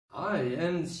Baie,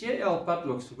 in C.L.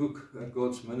 Padlock's boek,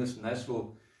 God's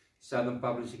Nashville Southern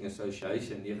Publishing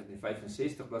Association,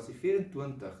 1965, bladsy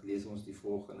 24, lees ons die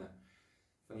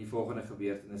volgende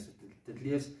gebeurtenisse. Dit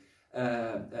lees,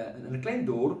 in 'n klein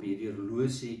dorpie, die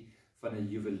horlosie van 'n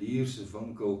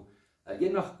juwelierswinkel,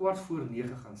 eendag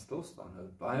 8:45 gaan stilstaan. Nou,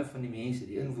 baie van die mense,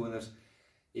 die inwoners,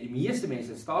 die meeste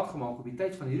mense staat gemaak op die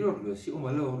tyd van hierdie horlosie, om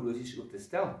hulle horlosies op te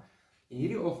stel. En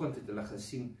hierdie oggend het hulle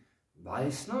gesien,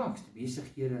 baie snaaks, die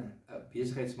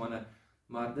besigheidsmanne,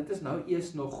 maar dit is nou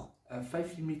eers nog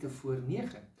 15 minute voor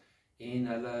 9, en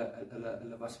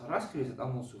hulle was verras geweest dat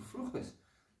almal so vroeg is.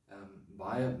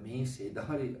 Baie mense het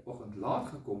daardie oggend laat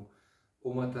gekom,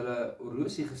 omdat hulle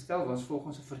horlosie gestel was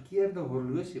volgens 'n verkeerde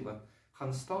horlosie wat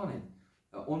gaan staan het,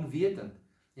 onwetend.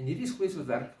 En hierdie is gewees wat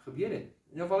werk gebeur het.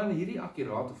 En nou in hierdie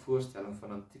akkurate voorstelling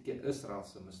van antieke Israel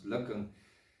se mislukking,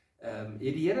 het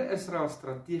die Here Israel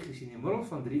strategies in die middel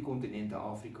van 3 kontinente,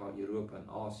 Afrika, Europa en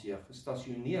Asië,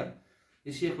 gestasioneer.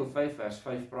 Jesegiel 5 vers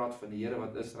 5 praat van die Here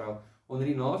wat Israel onder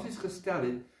die nasies gestel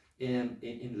het,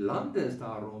 en lande is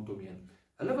daar rondomheen.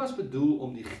 Hulle was bedoel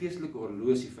om die geestelike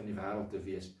horlosie van die wêreld te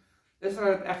wees.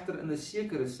 Israel het egter in 'n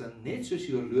sekere sin, net soos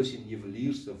die horlosie in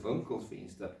juweliers se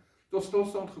winkelvenster, tot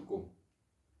stilstand gekom.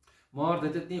 Maar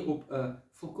dit het nie op 'n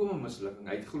volkomme mislukking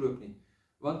uitgeloop nie,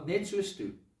 want net soos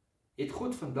toe, het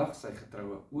God vandag sy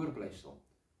getroue oorblyfsel.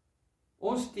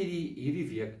 Ons studie hierdie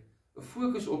week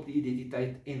fokus op die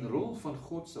identiteit en rol van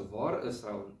God se ware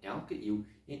Israel in elke eeu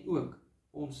en ook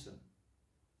ons sin.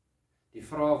 Die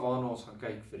vraag waarna ons gaan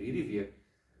kyk vir hierdie week: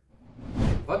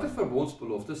 watter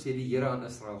verbondsbeloftes het die Here aan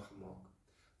Israel gemaak?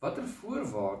 Watter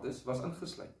voorwaardes was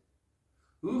ingesluit?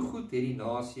 Hoe goed het die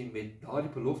nasie met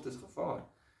daardie beloftes gevaar?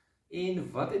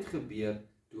 En wat het gebeur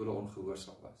toe hulle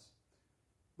ongehoorsaam was?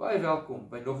 Baie welkom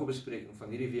by nog 'n bespreking van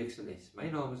hierdie week se les. My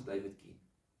naam is David Kien.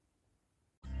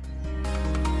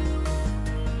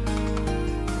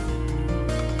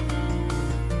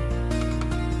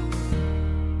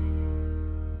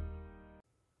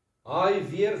 Hi,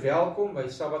 weer welkom by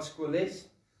Sabbat Skool Les.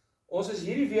 Ons is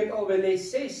hierdie week al by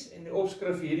les 6 en die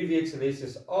opskrif vir hierdie week se les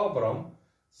is Abraham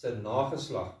se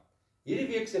nageslag. Hierdie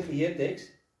week se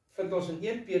geheeteks vind ons in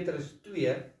 1 Petrus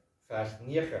 2 vers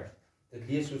 9. Dit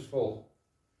lees soos volg: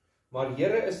 Maar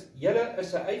julle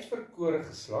is 'n uitverkore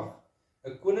geslag,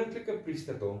 'n koninklike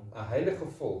priesterdom, 'n heilige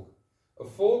volk, 'n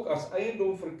volk as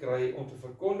eiendom verkry om te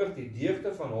verkondig die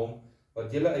deugde van hom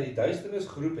wat julle uit die duisternis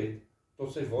geroep het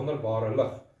tot sy wonderbare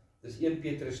lig. Dis 1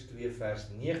 Petrus 2 vers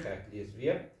 9, ek lees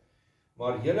weer.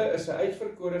 Maar julle is 'n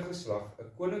uitverkore geslag,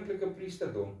 'n koninklike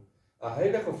priesterdom, 'n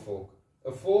heilige volk,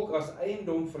 'n volk as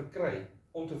eiendom verkry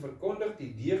om te verkondig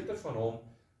die deugde van hom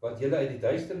wat julle uit die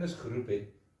duisternis geroep het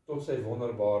tot sy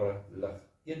wonderbare lig.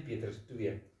 1 Petrus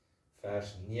 2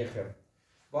 vers 9.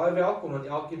 Baie welkom aan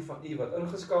elkeen van u wat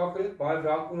ingeskakel het. Baie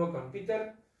welkom ook aan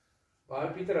Pieter.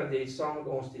 Baie Pieter, dat jy saam met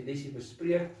ons die lesie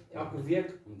bespreek elke week.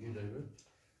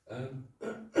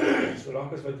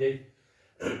 Solank as wat jy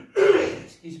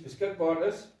beskikbaar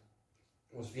is.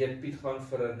 Ons weet Piet gaan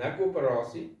vir 'n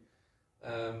nekoperasie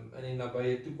in die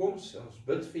nabye toekoms. Ons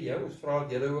bid vir jou. Ons vra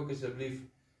dat julle ook asseblief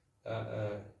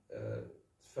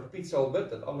vir Piet sal bid,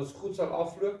 dat alles goed sal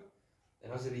afloop,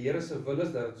 en as dit die Here se wil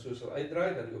is, dat dit so sal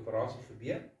uitdraai, dat die operasie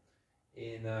gebeur,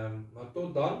 en maar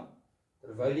tot dan,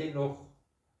 terwyl jy nog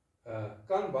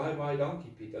kan, baie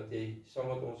dankie Piet, dat jy saam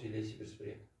met ons die lesie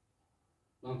bespreek.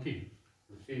 Dankie,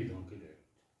 dankie.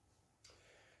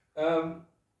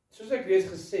 Soos ek reeds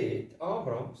gesê het,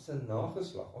 Abraham se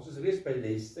nageslag, ons is reeds by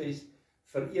les 6,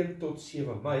 vir 1 tot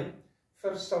 7 Mei,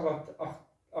 vir Sabbat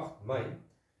 8 Mei,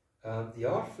 die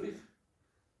jaar vlieg,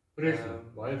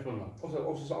 baie vanaf.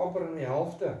 Ons is amper in die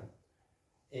helfte.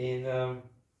 En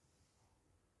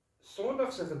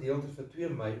Sondag se gedeelte vir 2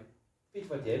 Mei, Piet,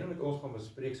 wat jy nou met ons gaan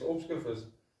bespreek, se opskrif is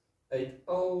uit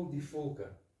al die volke.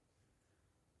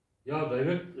 Ja,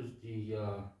 David, is die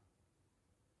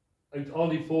uit al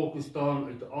die volke staan,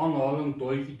 uit aanhaling,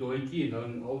 doetjie, en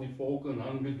dan al die volke, en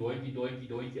dan met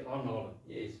doetjie, aanhaling.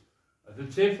 Yes.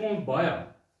 Dit sê vir ons baie.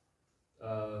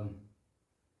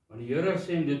 Want die Here sê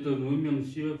in Deuteronomium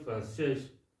 7 vers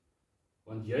 6,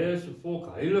 want jy is 'n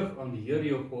volk heilig aan die Here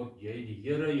jou God, jy die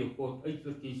Here jou God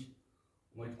uitverkies,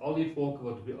 om uit al die volke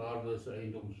wat op die aarde is 'n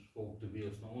eiendomsvolk te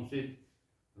wees. Nou, ons het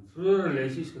in vroeëre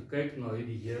lessies gekyk na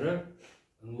die Here,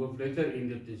 in hoofletter, en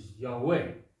dit is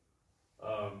Yahweh.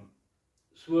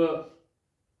 So,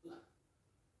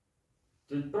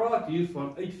 dit praat hier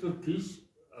van uitverkies,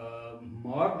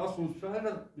 maar as ons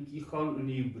verder bietjie gaan in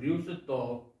die Hebreëse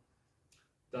taal,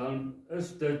 dan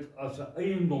is dit as 'n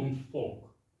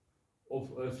eiendomsvolk,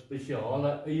 of 'n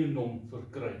spesiale eiendom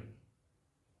verkry.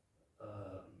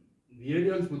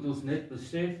 Weer eens moet ons net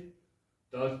besef,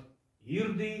 dat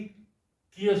hierdie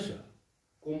keuse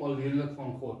kom alleenlik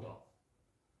van God af.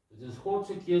 Dit is God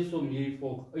se keuse om hierdie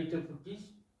volk uit te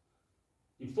verkies.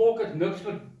 Die volk het niks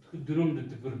gedoen om dit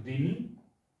te verdien nie.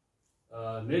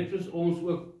 Net soos ons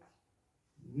ook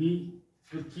nie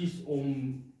verkies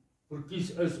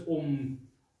is om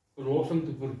verlossing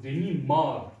te verdien nie,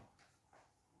 maar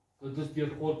dit is deur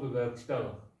God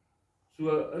bewerkstellig.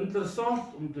 So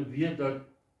interessant om te weet dat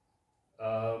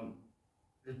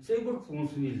dit sê ook vir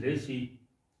ons in die lesie,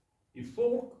 die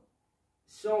volk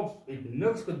self het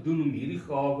niks gedoen om hierdie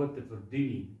gawe te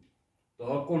verdien nie.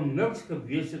 Daar kon niks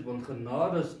gewees het, want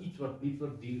genade is iets wat nie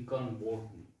verdien kan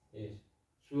word nie. Yes.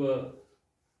 So,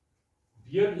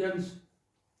 weer eens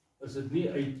is dit nie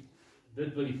uit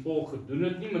dit wat die volk gedoen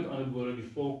het nie, met ander woorde,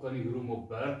 die volk kan nie roem op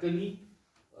werke nie,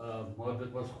 maar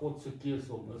dit was God se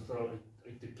keuse om Israel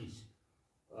uit te kies.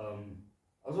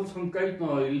 As ons gaan kyk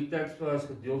na hierdie teksvers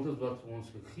gedeeltes wat vir ons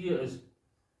gegee is,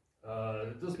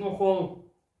 dit is nogal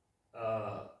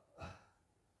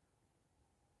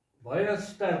baie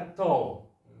sterk taal.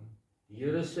 Die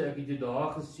Here sê, ek het jou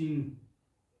daar gesien,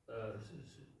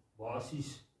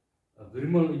 basies, 'n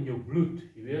wrimmel in jou bloed,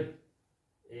 jy weet,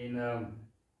 en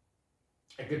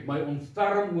ek het my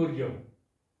ontferm oor jou.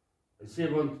 Hy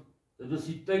sê, want dit is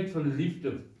die tyd van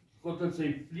liefde. God het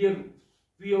sy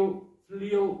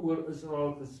vleuel oor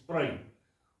Israel gesprei,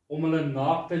 om hulle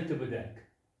naaktheid te bedek.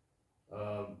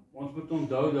 Ons moet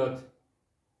onthou dat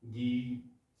die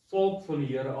volk van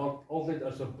die Here altyd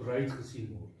as 'n bruid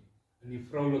gesien word, in die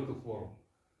vroulike vorm.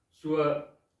 So,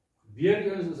 weer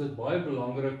eens is dit baie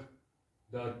belangrik,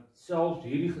 dat selfs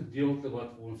hierdie gedeelte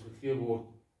wat vir ons gegee word,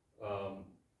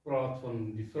 praat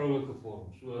van die vroulike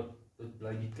vorm, so dit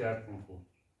bly die kerk van God.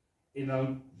 En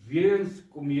dan weer eens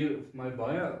kom hier vir my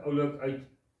baie oulik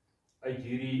uit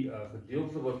hierdie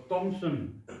gedeelte wat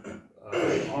Thompson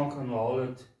aangehaal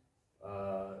het,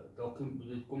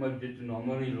 dit kom uit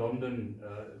Deuteronomy London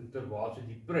Interwaarse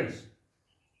die Prys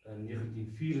in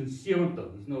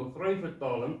 1974, dit is nou 'n vry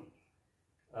vertaling,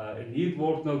 en hier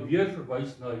word nou weer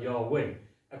verwys na Yahweh.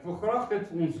 Ek wil graag dit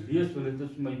vir ons lees, want dit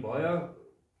is vir my baie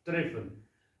treffend.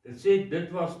 Dit sê,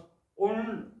 dit was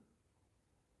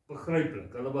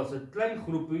onbegryplik. Hulle was 'n klein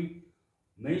groepie,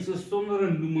 mense sonder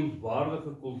 'n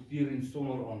noemenswaardige kultuur en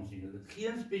sonder aansien. Hulle het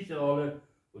geen spesiale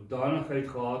hoedanigheid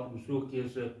gehad om so 'n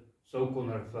keuse sou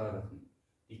kon regverdig nie.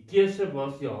 Die keuse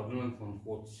was die handeling van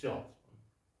God self.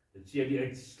 Dit sê, die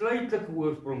uitsluitlike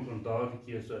oorsprong van daardie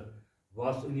keuse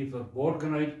was in die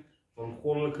verborgenheid van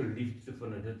goddelike liefde te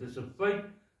vind. Dit is 'n feit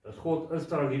dat God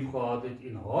Israel lief gehad het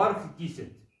en haar gekies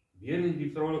het, weer in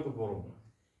die vroulike vorm,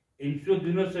 en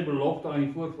sodoende sy belofte aan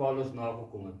die voorvaders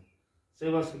nagekom het.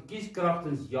 Sy was gekies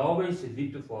kragtens Jahwe se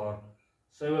liefde vir haar.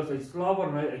 Sy was uit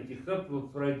slawerny uit Egipte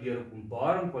bevry deur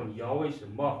openbaring van Jahwe se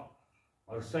mag.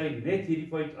 Maar as sy net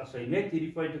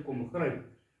hierdie feite kon begryp,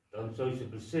 dan sou sy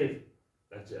besef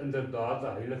dat sy inderdaad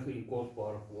 'n heilige en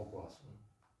kosbare volk was.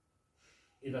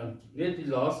 En dan net die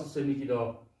laaste sinnetjie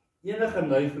daar, enige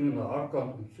neiging aan haar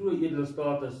kant om so edele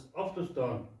status af te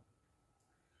staan,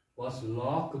 was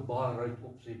laakbaarheid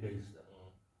op sy beste.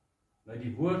 Nou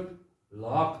die woord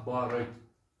laakbaarheid,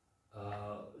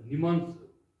 niemand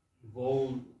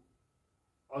wil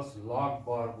as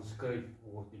laakbaar beskryf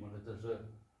word nie, maar dit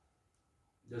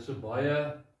is 'n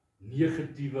baie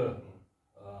negatiewe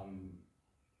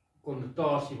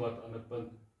konnotasie wat aan 'n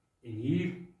punt, en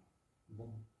hier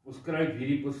beskryf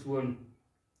hierdie persoon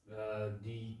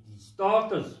die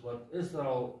status wat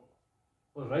Israel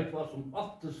bereid was om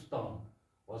af te staan,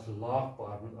 was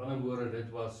laagbaar. Met ander woorde, dit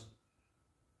was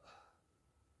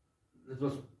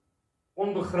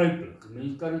onbegryplik.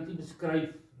 Mens kan dit nie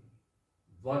beskryf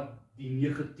wat die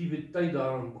negativiteit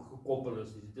daaraan gekoppel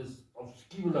is. Dit is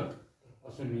afskuwelik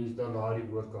as 'n mens dan daardie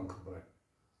woord kan gebruik.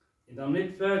 En dan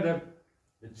net verder,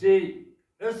 dit sê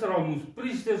Israel moes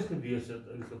priesters gewees het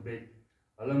in gebed.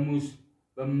 Hulle moes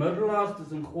bemiddelaars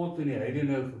tussen God en die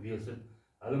heidene gewees het.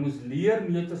 Hulle moes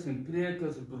leermeters en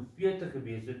predikers en profete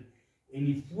gewees het en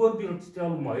die voorbeeld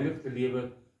stel om heilig te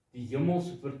lewe, die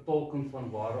hemelse vertolking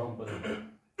van ware aanbidding.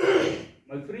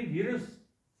 My vriend,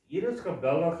 hier is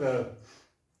geweldige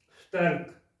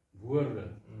sterk woorde.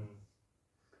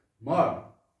 Maar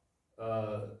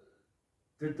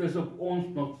dit is op ons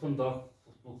nog vandag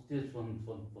nog steeds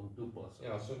van toepassing.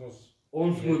 Ja, so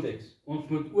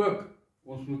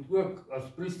ons moet ook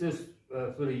as priesters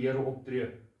vir die Here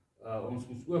optree. Ons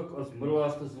moet ook as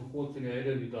middelaars tussen God en die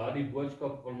heidene die daardie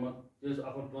boodskap van Matteus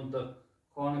 28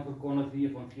 gaan en verkondig die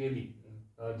evangelie.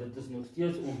 Dit is nog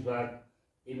steeds ons werk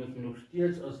en ons moet nog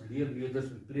steeds as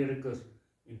leerleerders en predikers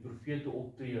en profete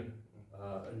optree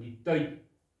in die tyd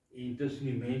en tussen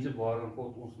die mense waarin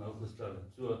God ons nou gestel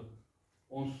het. So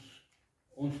ons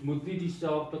ons moet nie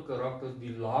dieselfde karakters,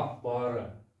 die laakbare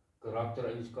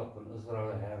karaktereienskap in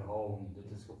Israel herhaal nie.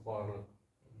 Dit is gevaarlik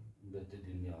om dit te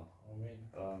doen, ja. Amen.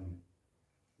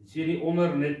 Dit sê die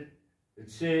onder net, dit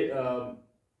sê,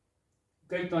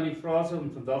 kyk na die frase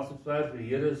in vandag se vers, die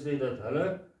Here sê dat hulle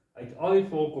uit al die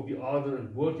volk op die aarde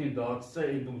in woord en daad sy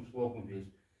eiendomsvolk moet wees.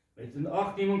 Met 'n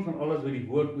agneming van alles wat die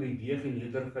woord oor die weeg en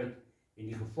nederigheid en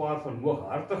die gevaar van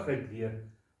hooghartigheid leer,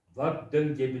 wat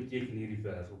dink jy beteken hierdie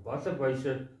vers? Op watter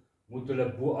wyse moet hulle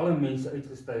bo alle mense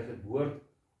uitgestyg het, behoort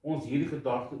ons hierdie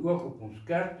gedagte ook op ons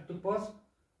kerk toe te pas?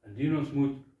 Indien ons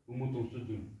moet, hoe moet ons dit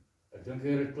doen? Ek dink hy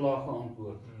het dit klaar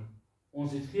geantwoord.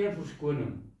 Ons het geen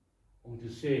verskoning om te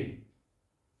sê,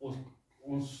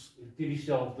 ons het nie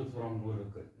dieselfde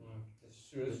verantwoordelikheid.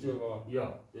 Dit is so waar.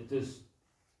 Ja, dit is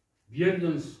weer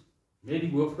eens net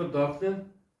die hoofgedagte,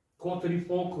 God het die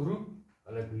volk geroep,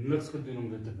 hulle het niks gedoen om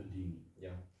dit te bedien.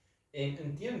 Ja. En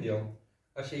inteendeel,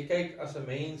 as jy kyk, as 'n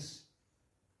mens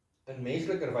in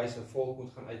mensliker wyse 'n volk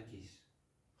moet gaan uitkies,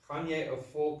 gaan jy 'n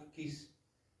volk kies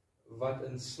wat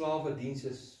in slawediens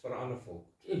is vir 'n ander volk?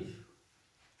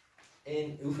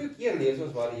 En hoeveel keer lees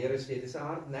ons waar die Here sê, dis 'n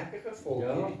hardnekkige volk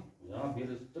hierdie. Ja, weer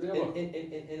is treurig.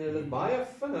 En hulle het baie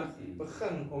vinnig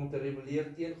begin om te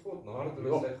rebelleer teen God, nadat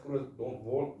hulle sy groot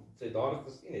word, sy dade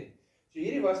gesien het. So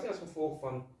hierdie was nie as gevolg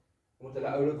van, omdat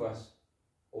hulle oulik was,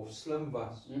 of slim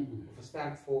was, of 'n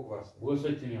sterk volk was.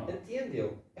 Boosheid in jou.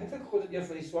 Inteendeel, ek dink God het een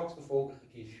van die swakste volke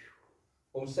gekies,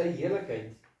 om sy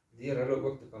heerlikheid deur hulle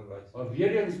ook te kan wys. Maar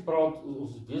weer eens praat,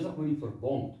 ons is besig met die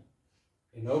verbond.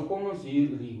 En nou kom ons hier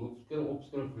in die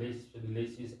opskrif les, vir die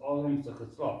les is Abraham se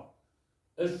geslag.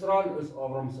 Israel is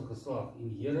Abraham se geslag, en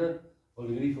die Here wil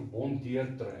hierdie verbond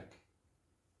deurtrek.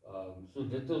 So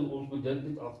dit is, ons moet dit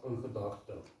net in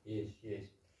gedagte hou. Yes.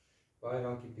 Baie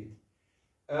dankie Piet.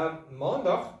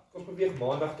 Maandag, ons beweeg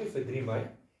maandag toe vir 3 Mei.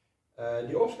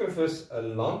 Die opskrif is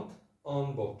 'n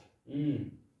landaanbod.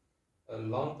 'n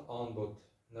Landaanbod.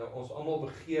 Nou ons almal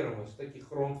begeer om 'n stukkie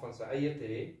grond van sy eie te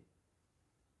hê.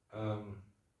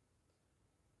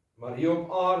 Maar hier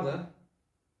op aarde,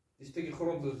 die stukkie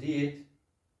grond wat ons het,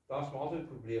 daar's maar altyd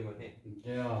probleme, nee.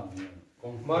 Ja,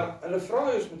 maar hulle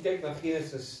vra ons moet kyk na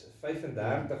Genesis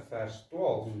 35 vers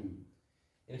 12.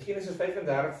 In Genesis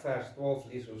 35 vers 12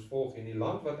 lees ons volg: "En die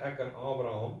land wat ek aan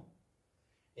Abraham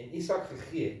en Isak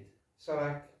gegee het, sal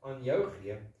ek aan jou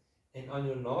gee, en aan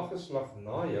jou nageslag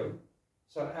na jou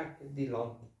sal ek die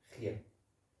land gee."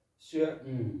 So,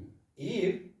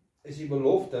 hier is die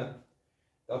belofte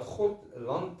dat God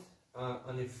land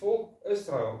aan die volk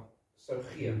Israel sou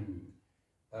gee.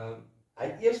 Hy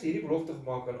het eers hierdie belofte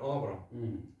gemaak aan Abraham,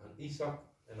 aan Isak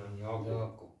en aan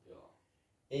Jakob.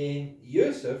 En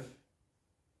Josef,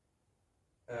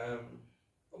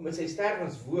 met sy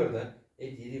sterwenswoorde,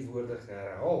 het hierdie woorde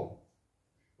geherhaal,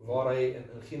 waar hy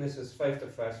in Genesis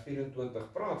 50 vers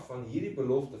 24 praat van hierdie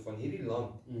belofte, van hierdie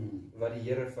land, wat die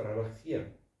Here vir hulle gee.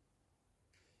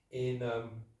 En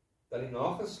dat die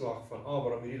nageslag van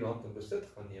Abraham hierdie land in besit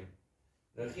gaan neem.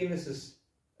 Nou Genesis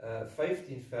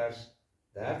 15 vers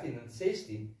 13 en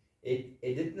 16 het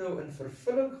dit nou in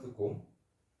vervulling gekom.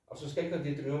 As ons kyk na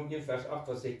Deuteronomium 1 vers 8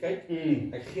 wat sê, kyk,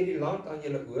 ek gee die land aan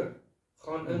julle oor,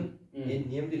 gaan in en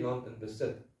neem die land in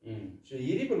besit. So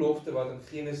hierdie belofte wat in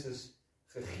Genesis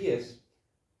gegee is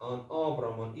aan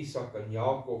Abraham, aan Isak, aan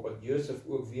Jakob, wat Josef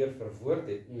ook weer verwoord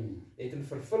het, het in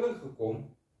vervulling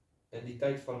gekom in die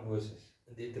tyd van Moses,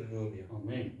 in Deuteronomium.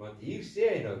 Amen. Want hier sê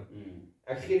hy nou,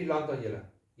 ek gee die land aan julle,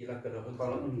 julle kan nou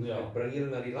ingaan, ek bring julle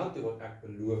na die land toe wat ek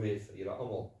beloof het vir julle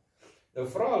almal. Nou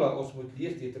vra hulle, ons moet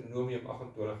lees Deuteronomium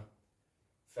 28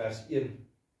 vers 1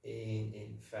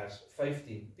 en vers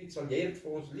 15. Piet, sal jy dit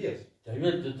vir ons lees? Jy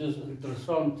weet, dit is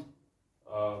interessant,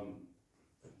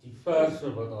 die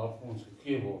verse wat daar vir ons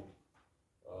gegee word.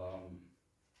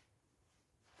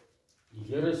 Die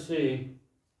Here sê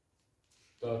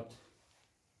dat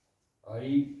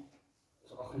hy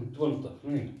is 28,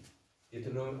 nee.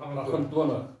 Deuteronomium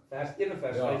 28. Vers 1 en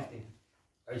vers 15.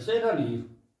 Hy sê dan hier,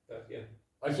 Vers 1.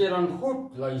 as jy dan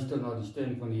God luister na die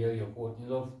stem van die Here jou God, jy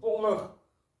sal volg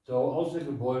al sy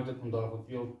gebooie wat ek vandag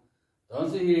beveel, dan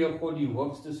sê jy jou God die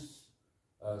hoogste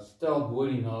stel bo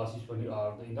die nasies van die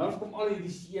aarde, en dan kom al die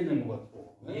seëning wat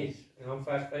volg. Yes, en dan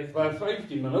vers 15. Vers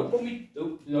 15, maar nou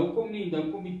kom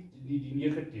die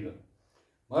negatiewe.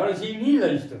 Maar as jy nie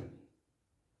luister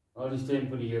na die stem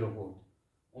van die Here God,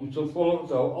 om so volg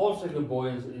te hou al sy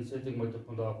gebooie en setting wat ek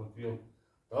vandag beveel,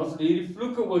 dan sal hierdie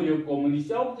vloeke oor jou kom, en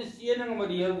dieselfde seëning wat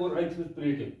die Here oor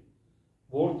uitgespreek het,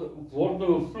 word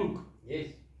nou 'n vloek.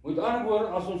 Yes. Met ander woorde,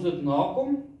 as ons dit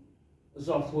nakom, is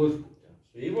daar voorspoed.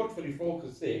 So hier word vir die volk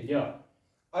gesê, Ja,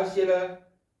 as julle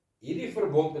hierdie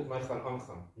verbond met my gaan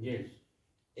aangaan, yes.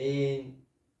 en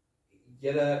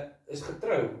julle is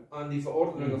getrou aan die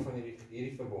verordeninge van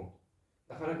hierdie verbond,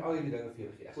 dan gaan ek al hierdie dinge vir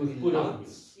julle gee. Ek gaan die land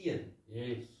seën.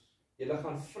 Julle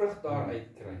gaan vrug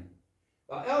daaruit kry.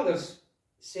 Maar elders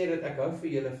sê dit, ek hou vir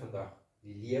julle vandag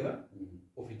die lewe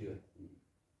of die dood.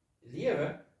 Lewe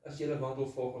as julle wandel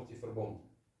volgens die verbond.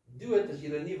 Dood as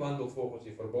julle nie wandel volgens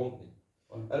die verbond nie.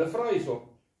 Hulle vra hierso,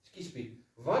 ekskuus Piet,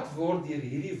 wat word deur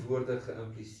hierdie woorde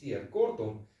geïmpliseer?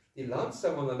 Kortom, die land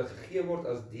sal aan hulle gegee word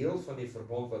as deel van die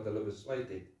verbond wat hulle besluit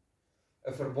het.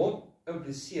 'n Verbond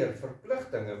impliseer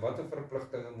verpligtinge. Watter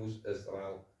verpligtinge moes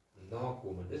Israel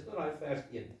nakom? En dis nou daai vers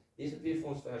 1. Lees dit weer vir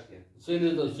ons vers 1. Sê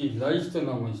dit as jy luister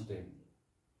na my stem.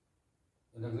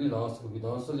 En ek nie laaste gebied,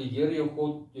 dan sal die Here jou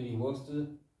God jou die hoogste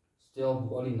stel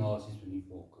bo al die nasies van die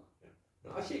volke.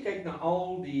 Nou as jy kyk na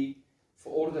al die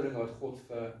verordeninge wat God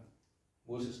vir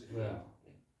Moses gegee het.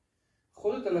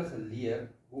 God het hulle geleer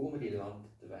hoe om met die land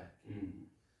te werk.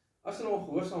 As hulle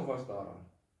ongehoorsaam was daaraan,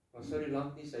 dan sou die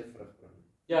land nie sy vrug bring nie.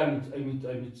 Ja, hy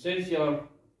moet 6 jaar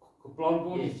geplant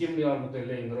word, 7 jaar moet hy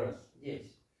lê en rus.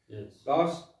 Yes.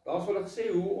 Daar's hulle gesê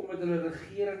hoe om met hulle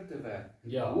regering te werk.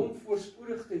 Hoe om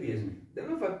voorspoedig te wees.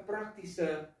 Dinge wat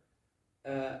praktiese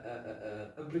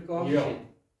implikasies het.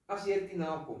 As jy dit nie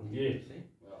nakom nie.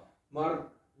 Maar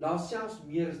daar's selfs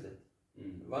meer as dit.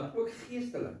 Want ook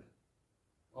geestelik.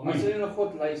 As hulle na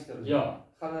God luister,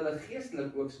 gaan hulle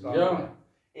geestelik ook skakel.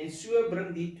 En so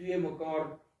bring die twee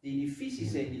mekaar, die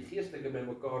fisiese en die geestelike by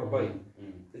mekaar by.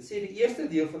 Dit sê die eerste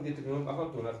deel van Deuteronomium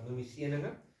 28 noem die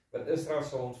seëninge wat Israel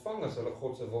sal ontvang as hulle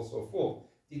God se wil sal volg.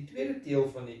 Die tweede deel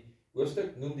van die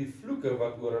hoofstuk noem die vloeke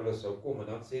wat oor hulle sou kom, en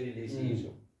dan sê die lesie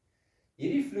hierso.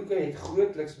 Hierdie vloeke het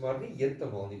grootliks maar nie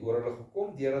heeltemal nie oor hulle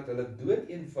gekom deurdat hulle dood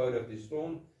eenvoudig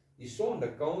die sonde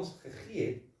kans gegee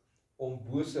het om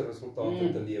bose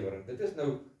resultate te lewer. En dit is nou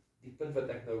die punt wat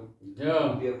ek nou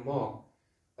probeer maak.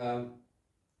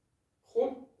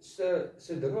 God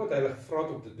se dinge wat hy hulle gevra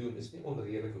het om te doen is nie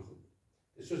onredelike goed.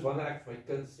 Dit is soos wanneer ek vir my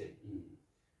kind sê,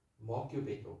 maak jou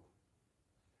bed op.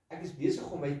 Ek is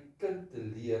besig om my kind te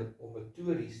leer om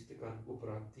metodies te kan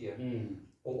opereer,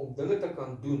 om dinge te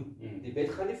kan doen. Die bed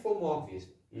gaan nie volmaak wees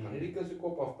nie, gaan nie die kind se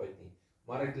kop afbyt nie,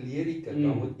 maar ek leer die kind,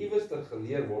 dan moet iewers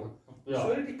geleer word,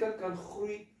 sodat die kind kan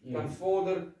groei, kan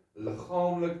vorder,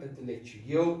 liggaamlik,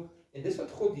 intellektueel, en dis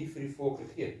wat God hier vir die volk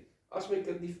gegee het. As my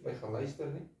kind nie vir my gaan luister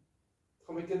nie,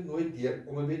 gaan my kind nooit leer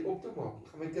om 'n bed op te maak,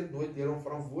 gaan my kind nooit leer om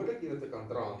verantwoordelikhede te kan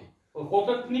dra nie. God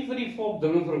het nie vir die volk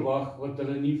dinge verwag wat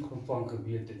hulle nie van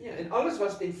geweet het. Ja, en alles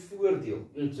was ten voordeel.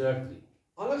 Exactly.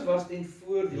 Alles was ten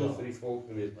voordeel vir die volk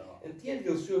gewees.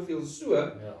 Inteendeel soveel so,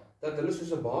 dat hulle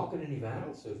soos 'n baken in die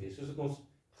wêreld sou wees, soos het ons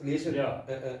gelees het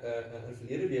in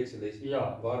verlede week se les,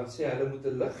 waar dit sê hulle moet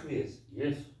 'n lig wees.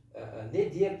 Net deur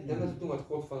die dinge te doen wat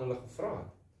God van hulle gevra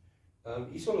het.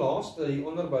 Hierso laaste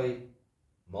hieronder by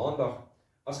Maandag,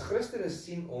 as Christene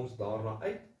sien ons daarna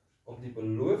uit om die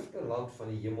beloofde land van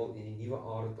die hemel en die nuwe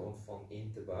aarde te ontvang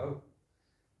en te behou.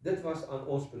 Dit was aan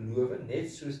ons beloof, net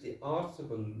soos die aardse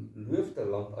beloofde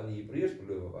land aan die Hebreërs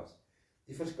beloof was.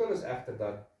 Die verskil is egter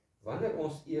dat wanneer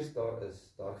ons eers daar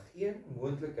is, daar geen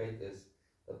moontlikheid is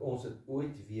dat ons dit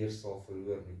ooit weer sal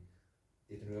verloor nie.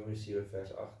 Deuteronomium 7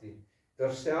 vers 18.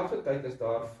 Terselfdertyd is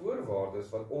daar voorwaardes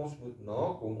wat ons moet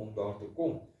nakom om daar te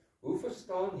kom. Hoe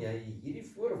verstaan jy hierdie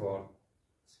voorwaardes?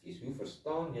 Hoe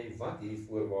verstaan jy wat hierdie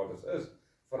voorwaardes is?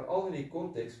 Veral in die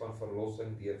konteks van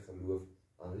verlossing deur geloof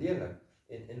alleenlik.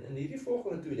 En in hierdie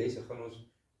volgende twee lesse gaan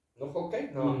ons nogal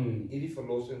kyk na hierdie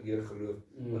verlossing deur geloof.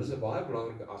 Want dit is 'n baie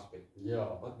belangrike aspek.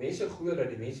 Want mense glo dat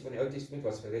die mense van die Ou Testament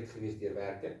was gered gewees deur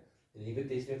werke, in die Nuwe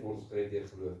Testament word ons gered deur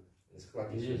geloof. Dit is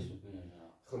glad nie so.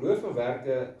 Geloof en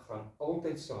werke gaan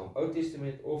altyd saam, Ou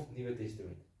Testament of Nuwe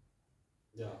Testament.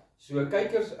 So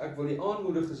kykers, ek wil die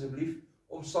aanmoedig asseblief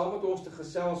om saam met ons te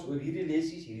gesels oor hierdie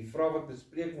lessies, hierdie vrae wat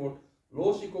bespreek word.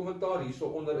 Los die kommentaar hierso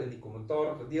onder in die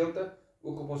kommentaar gedeelte,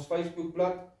 ook op ons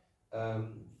Facebookblad,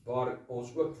 waar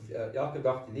ons ook elke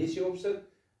dag die lesie opsit.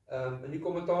 In die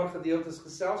kommentaar gedeeltes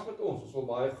gesels met ons. Ons wil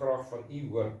baie graag van u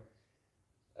hoor.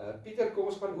 Pieter, kom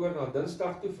ons gaan oor na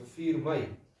Dinsdag toe vir 4 Mei,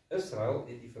 Israel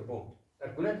en die verbond.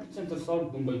 Ek wil net iets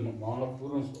interessant doen by Maandag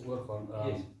voor ons oorgaan.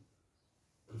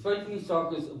 Die feit van die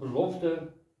saak is 'n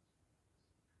belofte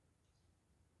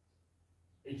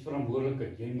het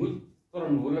verantwoordelikheid. Jy moet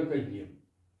verantwoordelikheid neem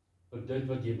vir dit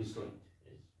wat jy besluit.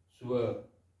 So,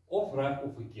 of reg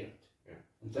of verkeerd.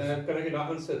 Kan ek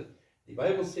daar insit? Die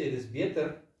Bybel sê, dit is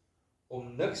beter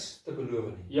om niks te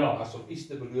beloof nie, as om iets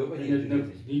te beloof en dit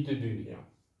niks nie te doen nie.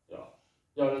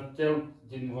 Dat tel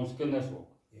teen ons kinders ook.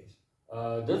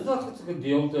 Dit is dat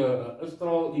gedeelte,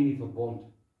 Israel en die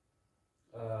verbond.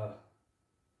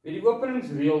 Met die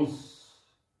openingsreëls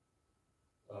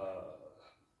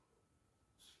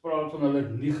gepraat van hulle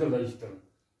het nie geluister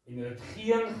en hulle het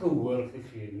geen gehoor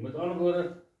gegee nie. Met ander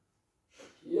woorde,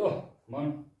 ja,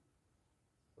 man,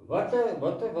 wat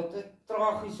 'n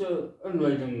tragiese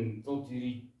inleiding tot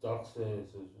hierdie dag se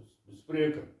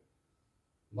bespreking.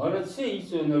 Maar dit sê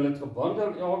hierso en hulle het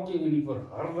gewandel elkeen in die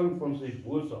verharding van sy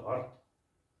bose hart.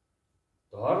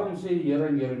 Daarom sê die Here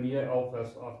in Jeremia 11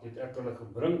 vers 8, het ek hulle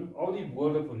gebring, al die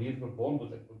woorde van hierdie verbond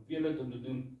wat ek beveel het om te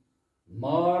doen,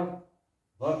 maar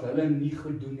wat hulle nie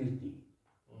gedoen het nie.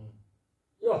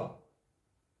 Ja,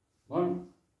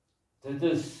 man, dit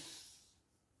is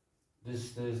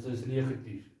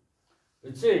negatief.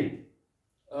 Dit sê,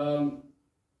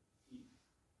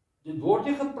 dit word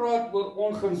nie gepraat oor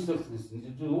ongunstigheid nie,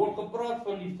 dit word gepraat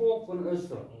van die volk van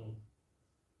Israel.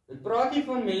 Dit praat nie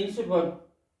van mense wat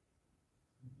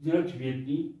niks weet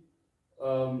nie.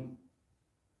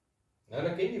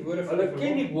 Hulle ken die woorde van hulle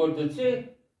ken die woord, dit sê,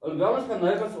 alhoewel ons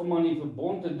geneig is om aan die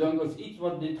verbond te dink as iets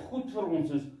wat net goed vir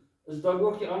ons is daar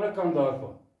ook die ander kant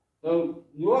daarvan. Nou,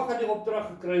 Noag het die opdrag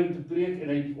gekry om te preek en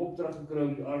hy het die opdrag gekry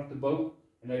om die ark te bou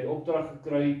en hy het die opdrag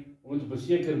gekry om het op 'n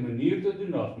sekere manier te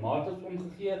doen, daar's mates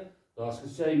omgegee, daar's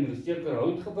gesê hy moet 'n sekere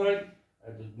hout gebruik,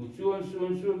 dit moet so en so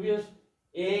en so wees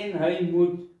en hy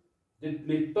moet dit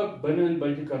met pik binne en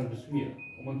buitekant besmeer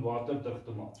om dit waterdig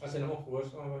te maak. As hy nou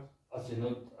ongehoorsaam was?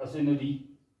 As hy nou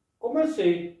die, kom ons sê,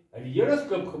 hy het die hele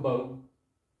skip gebou,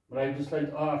 maar hy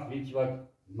besluit, weet jy wat,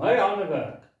 my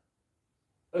handewerk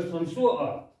is van so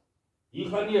aard, hier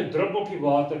gaan nie 'n druppeltjie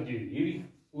water deur hierdie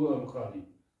oom gaan nie,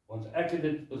 want ek het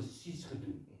dit presies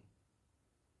gedoen.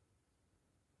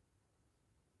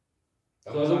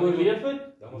 So as hy oorleef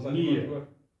het? Nee.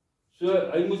 So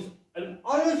hy moes in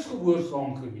alles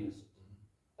gehoorsaam gewees het.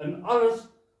 In alles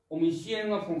om die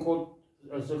seëninge van God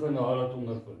as sy genade te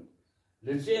ondervind.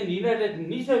 Dit sê indien hy dit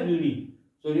nie sou doen nie,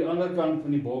 sou die ander kant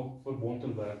van die verbond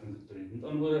in werking getree. Met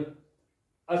ander woorde,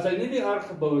 as hy nie die ark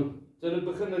gebou het, sou dit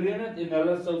begin reën het en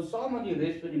hulle sou saam met die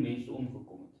res van die mense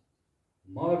omgekom het.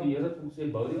 Maar die Here het hom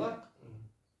gesê, bou die ark.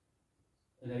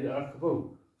 En hy het die ark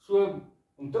gebou. So,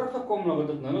 om terug te kom na wat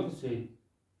ek nou gesê het,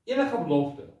 enige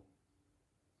belofte,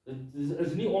 dit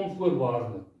is nie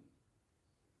onvoorwaardelik.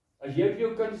 As jy vir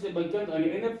jou kind sê, my kind, aan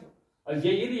die einde, as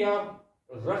jy hierdie jaar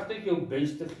regtig jou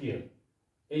beste gee,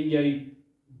 en jy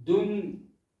doen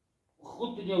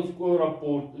goed in jou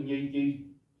skoolrapport, en jy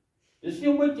dis nie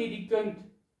omdat jy die kind,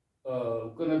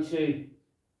 kan ek sê,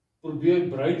 probeer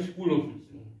breinspoel of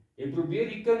iets nie. Jy probeer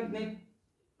die kind net,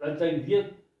 dat hy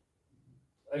weet,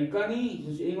 hy kan nie,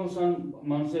 soos Engels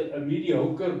man sê, 'n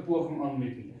mediocre poging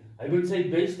aanmet nie. Hy moet sy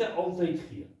beste altyd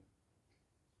gee.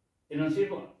 En dan sê,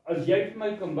 as jy vir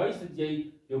my kan wys dat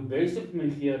jy jou beste vir my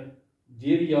gee,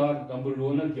 deur die jaar, dan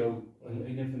beloon ek jou aan die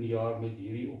einde van die jaar met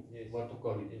hierdie, of wat ook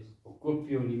al dit is, of koop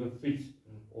vir jou 'n nuwe fiets,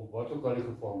 of wat ook al die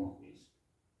geval mag wees.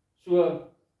 So,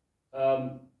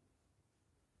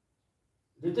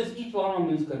 dit is iets waarna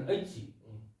mens kan uitsien.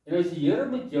 En as die Here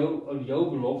met jou aan jou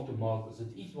belofte maak, is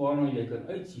dit iets waarna jy kan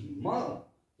uitsien, maar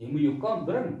jy moet jou kant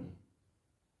bring.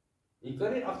 Jy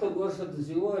kan nie agteroor sit en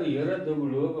sê, die Here het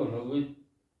beloof, nou weet,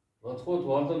 wat God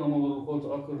water nou maar oor God se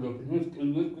akker loop.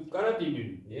 Ons kan dit nie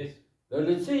doen. Yes. Nou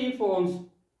dit sê hier vir ons,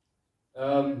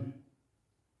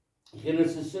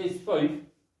 Genesis 6:5,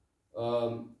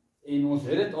 en ons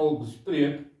het dit al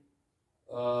bespreek,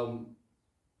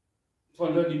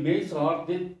 van dat die mens hart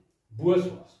dit boos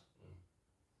was.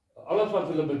 Alles wat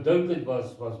hulle bedink het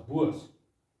was boos.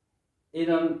 En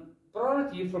dan praat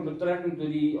het hier van betrekking tot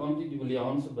die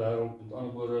anti-dibiliaanse wêreld, met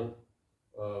ander woorde,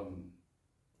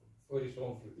 voor die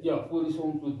sonvloed. Ja, voor die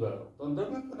sonvloed wêreld. Dan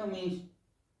dink ek van 'n mens,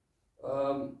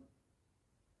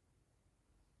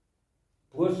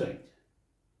 boosheid.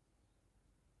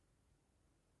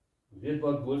 Weet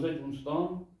wat boosheid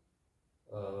ontstaan?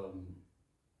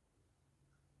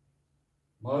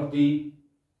 Maar die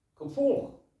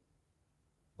gevolg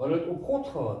wat dit op God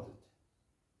gehad het,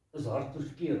 is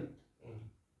hartverskeurend.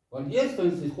 Want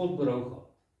eerstens het God berou gehad.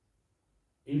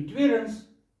 En tweedens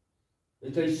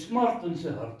het hy smart in sy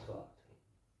hart gehad.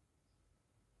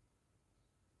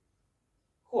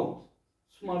 God,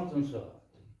 smart in sy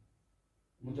hart,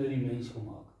 omdat hy die mens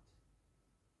gemaak het.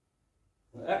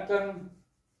 Nou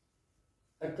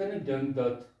ek kan nie dink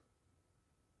dat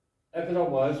ek het al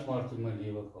baie smart in my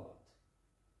lewe gehad.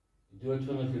 Die dood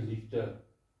van 'n geliefde,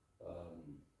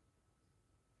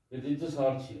 dit is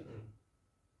hartseer.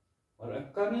 Maar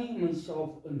ek kan nie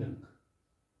myself indink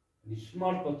in die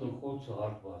smart wat in God se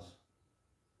hart was,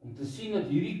 om te sien dat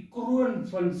hierdie kroon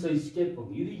van sy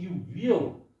skepping, hierdie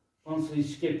juweel van sy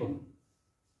skepping,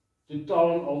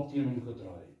 totaal en al teen hom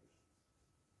gedraai het.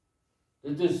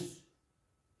 Dit is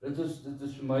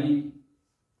vir my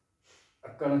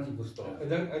ek kan dit nie verstaan.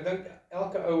 Ek dink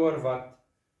elke ouer wat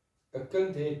 'n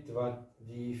kind het wat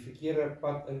die verkeerde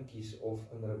pad inkies of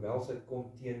in rebelsheid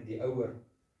kom teen die ouer,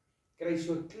 kry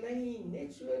so klein,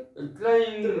 net so 'n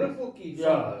klein druppeltjie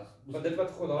ja, van dit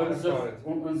wat God daar gestaan het.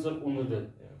 Insig onder dit.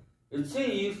 Ja. Dit sê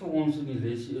hier vir ons in die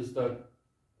lesie is dat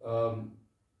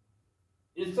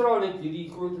Israel het hierdie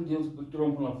grootendeels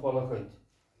patroon van afvalligheid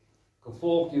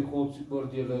gevolg deur God se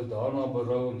oordeele, daarna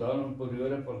berou en dan 'n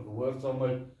periode van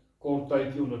gehoorsaamheid, kort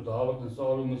tydjie onder Dawid en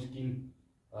Salomo miskien,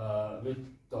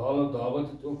 Dawid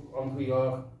het ook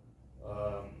aangejaag,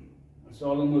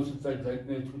 Salomo se tyd lyk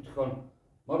net goed gegaan,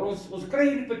 maar ons kry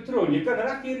hierdie patroon, jy kan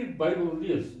reg hier die Bybel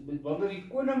lees, wanneer die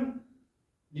koning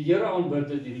die Here aanbid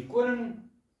het, die koning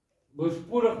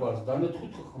bespoedig was, dan het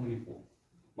goed gegaan met die volk.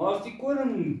 Maar as die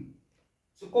koning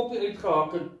sy kopie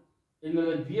uitgehak het, en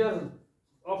hulle weer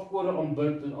afgode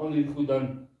aanbid en al hierdie goed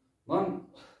dan, man,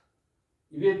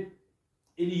 jy weet,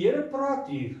 en die Here praat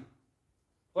hier,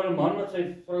 van 'n man wat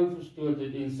sy vrou verstoot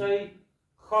het, en sy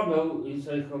gaan nou, en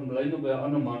sy gaan bly nou by 'n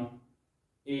ander man,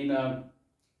 en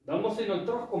dan moet sy nou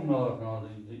terugkom na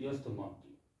die eerste man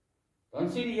toe. Dan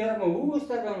sê die Here, maar hoe is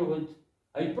dit dan, want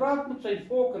hy praat met sy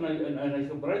volk, en hy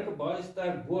gebruik 'n baie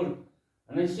sterk woord,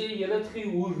 en hy sê, julle het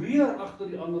gehoreer agter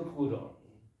die ander gode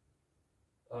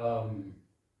aan.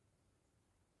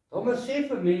 Dan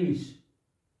besef 'n mens,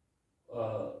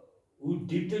 hoe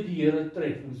diepte die Here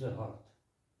tref in sy hart.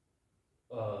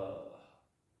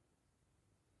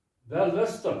 Wel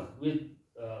lustig, weet,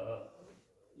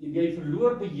 jy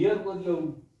verloor beheer oor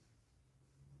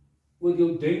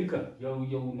jou denke,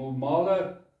 jou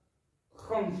normale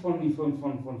gang van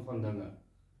dinge.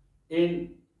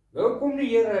 En nou kom die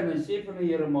Here en hy sê van die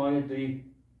Jeremia 3,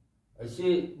 hy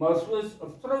sê, maar soos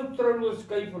 'n vrou trouloos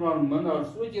kyk van haar minnaar,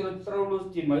 so het julle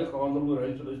trouloos teen my gehandel oor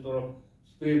huis van Israel,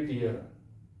 spreek die Here.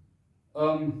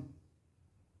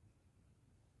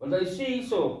 Want hy sê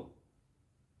hierso,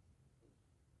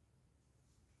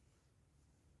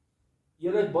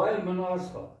 julle het baie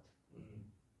minnaars gehad.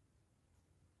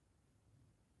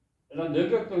 En dan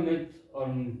dink ek nou net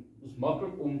aan, is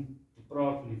maklik om te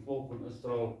praat van die volk van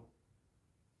Israel,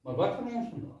 maar wat van ons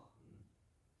vandag?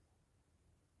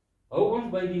 Hou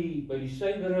ons by die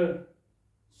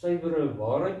suiwere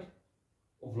waarheid,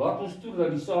 of laat ons toe dat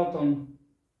die Satan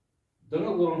dinge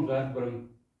oor ons wegbring,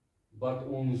 wat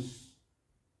ons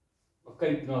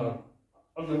kyk na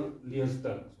ander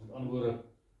leerstellings, met ander woorde,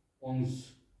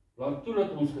 ons laat toe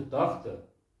dat ons gedagte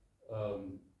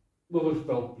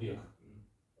oorspel pleeg,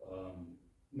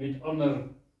 met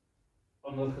ander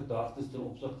gedagtes ten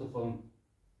opsigte van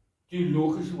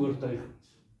teologiese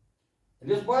oortuigings. En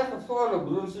dit is baie gevaarlik,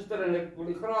 broer en suster, en ek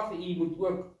wil graag u moet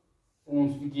ook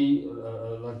ons bietjie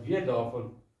laat weet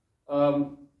daarvan.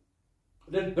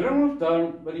 Dit bring ons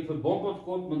dan by die verbond wat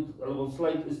God met hulle wil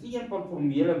sluit, is nie een van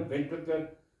formele wetlike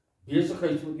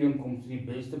besigheidsooreenkomste die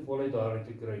beste volheid daaruit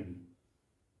te kry nie.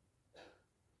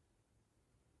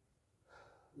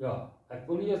 Ja, ek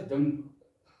wil nie eers dink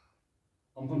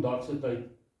aan vandag se tyd,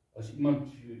 as iemand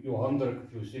jou hand druk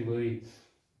of jou sê, hoor,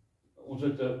 ons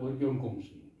het 'n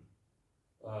ooreenkoms nie.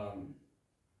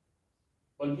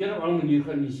 Op een of ander manier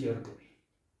gaan jy seer kry.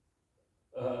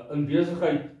 In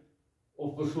besigheid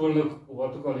of persoonlik, of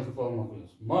wat ook al die geval mag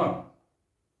wees. Maar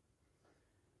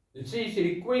dit sê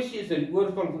die kwessie is die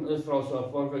oorgang van Israel se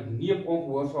afhanklikheid nie op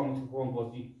ongehoorsaamheid gegrond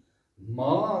was nie,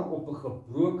 maar op 'n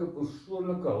gebroke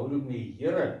persoonlike houding met die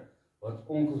Here wat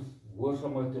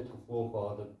ongehoorsaamheid het gevolg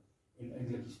gehad het en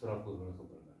eintlik die straf oor hulle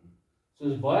gebring het. So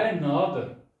is baie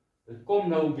nader. Dit kom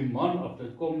nou op die man af,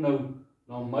 dit kom nou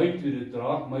na my toe, dit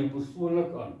raak my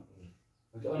persoonlik aan.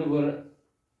 Met ander woorde,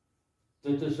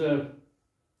 dit is 'n,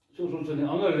 soos ons in die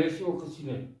ander lesie ook gesien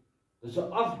het, dit is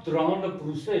 'n afdraande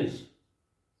proses.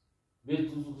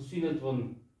 Weet ons gesien het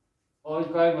van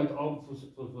AIK met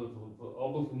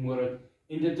Abel vermoor het,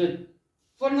 en dit het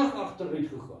vinnig agteruit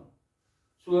gegaan.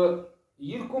 So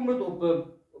hier kom dit op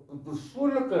 'n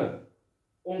persoonlike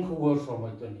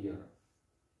ongehoorsaamheid aan die Here.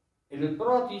 En dit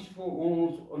praat hier vir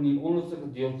ons in die onderste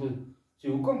gedeelte, sê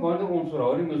hoekom wanneer ons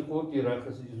verhouding met God nie reg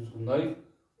is ons geneig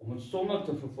om in sonde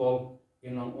te verval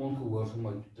en aan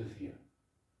ongehoorsaamheid te gee.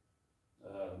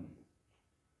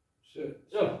 So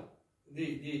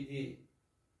die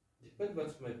punt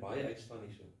wat vir my baie uitstaan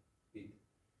hierso, Piet,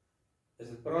 is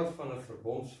dit praat van 'n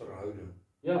verbondsverhouding.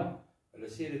 Ja. Hulle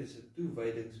sê dit is 'n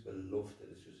toewydingsbelofte,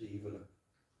 dit is soos 'n huwelik.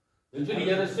 Dit wat die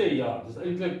Here sê, ja, dis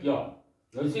eintlik ja.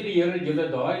 Nou sê die Here, julle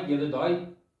daai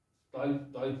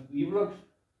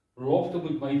huweliksbelofte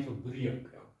moet my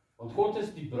verbreek. Ja. Want God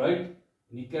is die bruid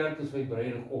en die kerk is sy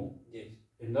bruidegom. Yes.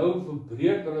 En nou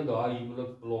verbreek hulle daai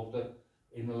huweliksbelofte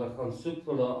en hulle gaan soek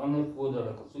vir 'n ander gode,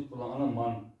 hulle gaan soek vir 'n ander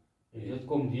man En dit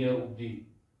kom neer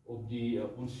op die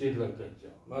onsedelikheid,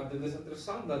 ja. Maar dit is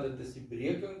interessant dat dit is die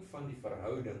breking van die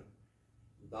verhouding,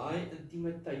 daai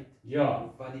intimiteit,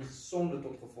 Ja, wat die sonde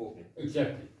tot gevolg het.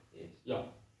 exactly. Yes.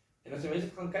 Ja. En as jy mense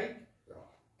gaan kyk, Ja.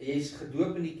 jy is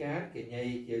gedoop in die kerk en jy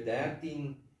het jou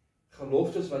 13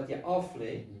 geloftes wat jy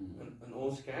aflê in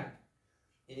ons kerk,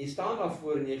 en jy staan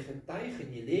daarvoor en jy getuig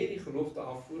en jy lê die gelofte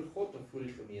af voor God en voor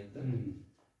die gemeente,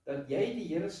 dat jy die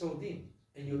Here sal dien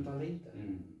in jou talente,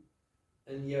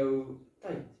 in jou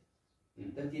tyd,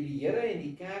 dat jy die Here en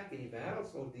die kerk en die wêreld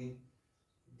sal dien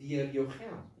deur jou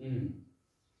geld.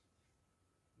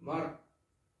 Maar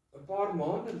 'n paar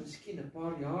maande, miskien 'n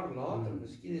paar jaar later,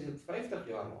 miskien is dit 50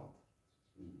 jaar later,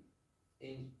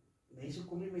 en mense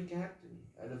kom nie meer kerk toe nie,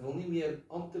 hulle wil nie meer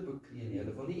ampte beklee nie,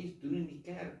 hulle wil nie iets doen in die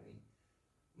kerk nie,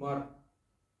 maar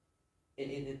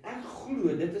en ek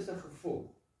glo dit is 'n gevolg,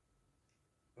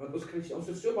 want ons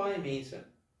het so baie mense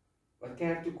wat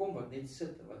kerk toe kom, wat net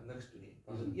sit en wat niks doen nie,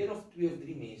 dan is dit 1 of 2 of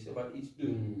 3 mense wat iets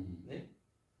doen, né?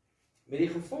 Met die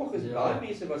gevolg is, daai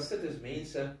mense wat sit is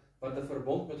mense wat 'n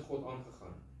verbond met God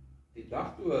aangegaan het. Die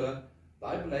dag toe hulle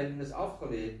daai belydenis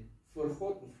afgelê het voor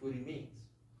God en voor die mens.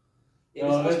 En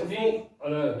as gevolg,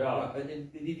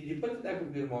 en die punt wat ek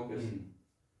probeer maak is,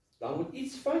 dan moet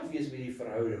iets fout wees met die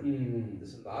verhouding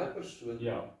tussen daai persoon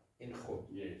en God.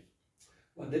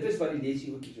 Want dit is wat die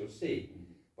lesie ook hierso sê.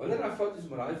 Wanneer daar fout is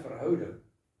met daai verhouding,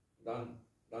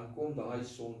 dan kom daai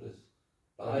sondes,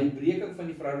 daai breking van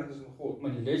die verhouding tussen God.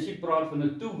 Maar die lesie praat van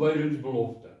 'n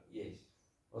toewydingsbelofte.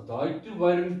 As daai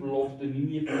toewydingsbelofte nie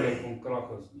meer vir jou van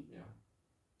krag is nie,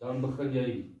 dan begin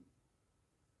jy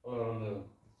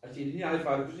as jy nie daai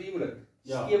verhouding soos huwelik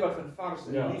stewig en vars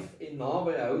en lief en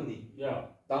naby hou nie,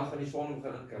 dan gaan die sonde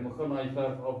begin inkry. Dan begin hy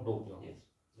verf afdop dan.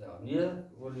 Ja, nee,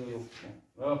 hoor jy op.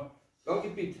 Ja.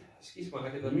 Dankie Piet. Ekskuus man,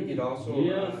 ek het 'n bietjie daarso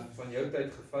van jou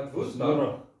tyd gevat.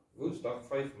 Woensdag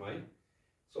 5 Mei.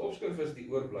 Se opskrif is die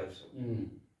oorblyfsel.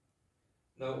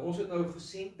 Nou ons het nou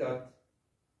gesien dat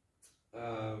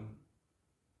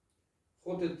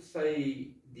God het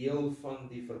sy deel van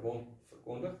die verbond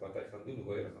verkondig, wat hy gaan doen,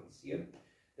 hoe hy gaan seën.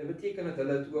 Dit beteken dat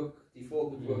hulle het ook, die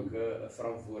volk het ook 'n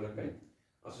verantwoordelikheid.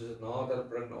 As ons dit nader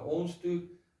bring na ons toe,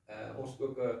 ons het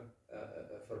ook 'n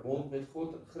verbond met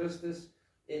God in Christus,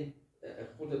 en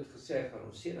God het gesê, gaan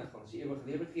ons seën, gaan ons ewige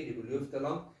lewe gee, die beloofde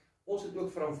land. Ons het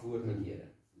ook verantwoordelikhede,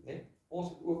 né? Ons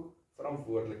het ook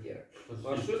verantwoordelikhede.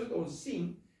 Maar soos dit ons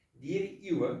sien, deur die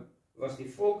eeue was die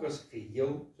volk as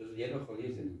geheel, soos jy nog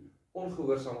gelees het,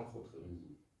 ongehoorsaam aan God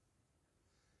gewees.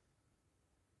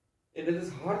 En dit is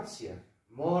hartseer,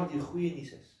 maar die goeie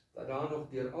nuus is, dat daar nog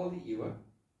deur al die eeue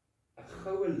 'n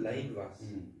goue lyn was,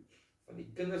 van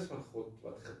die kinders van God,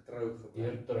 wat getrou gebly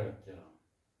het.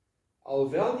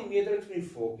 Alhoewel die meerderheid van die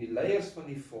volk, die leiers van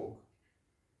die volk,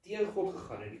 teen God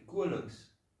gegaan het, die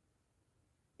konings,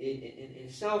 en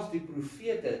selfs die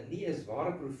profete, nie is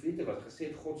ware profete wat gesê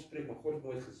het, God spreek, maar God het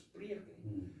nooit gespreek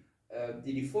nie.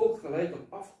 Die volk geleid om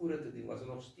afgode te dien, was er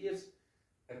nog steeds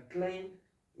 'n klein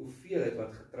hoeveelheid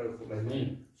wat getrou gebly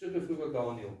het. Soos byvoorbeeld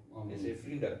Daniel en sy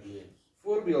vriende.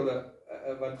 Voorbeelde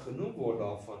wat genoem word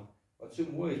daarvan, wat so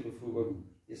mooi is, byvoorbeeld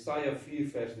Jesaja 4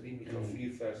 vers 3, Micha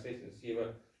 4 vers 6 en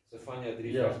 7, Sefanja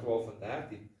 3 vers 12 en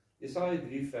 13. Jesaja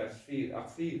 3 vers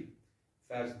 4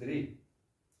 vers 3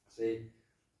 sê,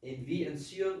 en wie in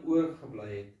Sion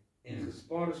oorgebly het en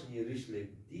gespaar is in Jerusalem,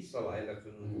 die sal heilig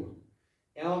genoem word.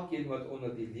 Elkeen wat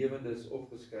onder die lewendes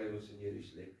opgeskryf is in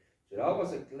Jerusalem. So daar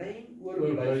was 'n klein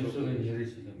oorblyfsel in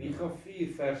Jerusalem. Micha 4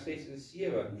 vers 6 en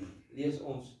 7 lees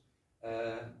ons,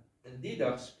 in die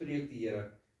dag spreek die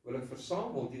Here, wil ek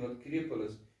versamel die wat krepeel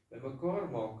is, bymekaar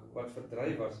maak wat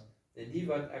verdryf was, en die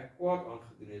wat ek kwaad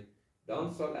aangedoen het,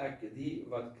 dan sal ek die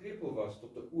wat krepeel was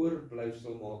tot 'n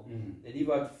oorblyfsel maak, en die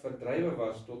wat verdrywe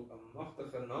was tot 'n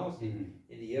magtige nasie,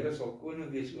 en die Here sal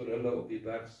koning wees oor hulle op die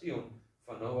berg Sion,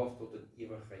 van nou af tot in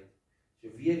ewigheid. So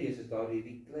weer eens is daar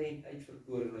hierdie klein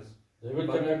uitverkorenes. Jy weet,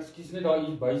 ek skies net daar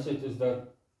iets bysit, is dat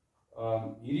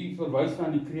hierdie verwys na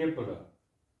die krepele,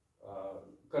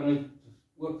 kan dit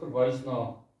ook verwys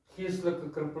na geestelike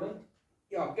krippeling?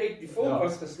 Ja, kyk, die volk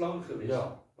was geslaan geweest,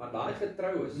 maar daai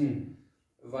getroues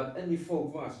wat in die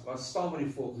volk was saam met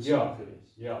die volk geslaan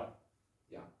geweest.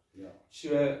 So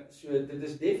dit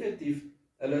is definitief,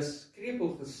 hulle is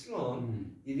krepel geslaan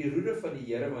deur die roede van die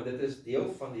Here, want dit is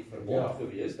deel van die verbond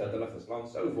geweest dat hulle geslaan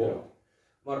sou word.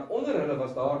 Maar onder hulle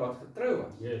was daar wat getrou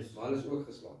was, maar hulle is ook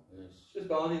geslaan. Soos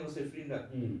Daniel en sy vriende,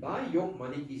 daai jong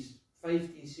mannetjies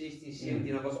 15, 16, 17,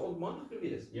 hulle was oud man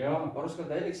geweest. Maar ons kan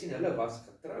duidelik sien, hulle was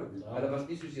getrou. Hulle was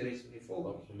nie soos die res van die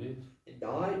volk. En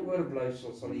daai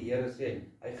oorblyfsel sal die Here sê,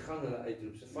 hy gaan hulle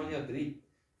uitroep. Sefanja 3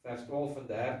 vers 12 en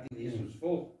 13 lees soos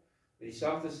volg: met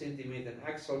dieselfde sentiment, en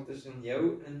ek sal tussen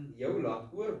jou en jou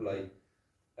land oorbly,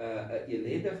 'n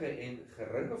elendige en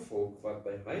geringe volk wat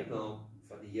by my naam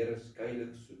van die Here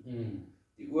skuiling soek.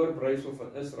 Die oorblyfsel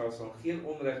van Israel sal geen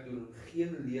onreg doen en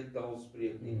geen leentaal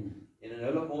spreek nie, en in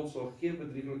hulle mond sal geen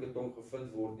bedrieglike tong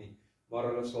gevind word nie, maar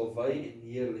hulle sal wy en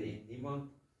neer lê en niemand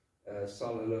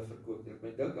sal hulle verkoop nie.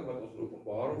 Ek dink aan wat ons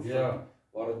Openbaring vind,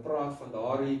 waar dit praat van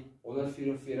daardie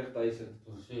 144.000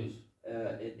 Presies.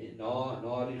 En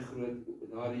na die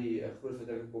groot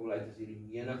verdrukking kom hulle uit as hierdie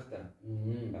menigte.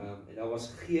 En daar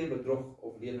was geen bedrog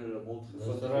of leuen in hulle mond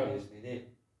gevind gewees nie, nee.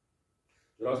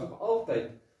 So daar is nog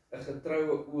altyd 'n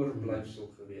getroue oorblyfsel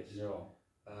gewees.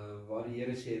 Waar die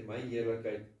Here sê, my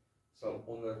heerlikheid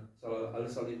hulle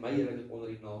sal my heerlikheid onder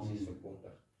die nasies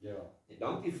verkondig. En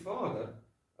dank die Vader,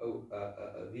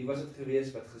 wie was dit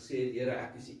gewees wat gesê het, Here,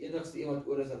 ek is die enigste een wat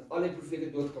oor is, dat al die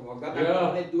profete doodgemaak, dat ek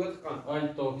kan net doodgaan.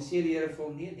 En sê die Here vir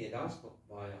hom, nee, daar is nog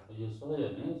baie.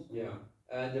 Jesaja, nee? Ja,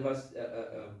 en dit was,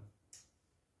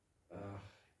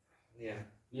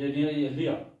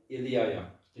 Elia,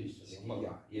 ja.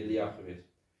 Elia gewees.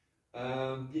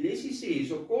 Die lesie sê hier,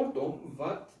 so kortom,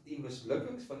 wat die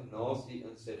mislukkings van die nasie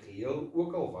in sy geheel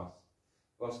ook al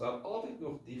was daar altyd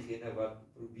nog diegene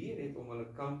wat probeer het om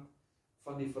hulle kant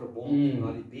van die verbond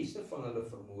na die beste van hulle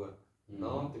vermoë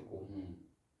na te kom.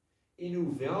 En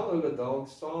hoewel hulle dalk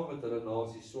saam met hulle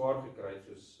nasie swaar gekry het,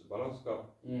 soos ballingskap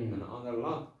in 'n ander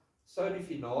land, sou die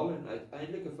finale en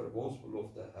uiteindelike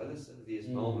verbondsbelofte hulle sin wees,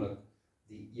 naamlik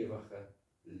die ewige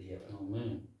lewe.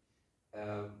 Amen.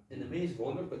 En 'n mens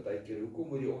wonder baie keer, hoekom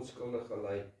moet die onskuldige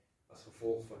ly as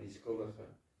gevolg van die skuldige?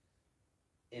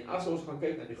 En as ons gaan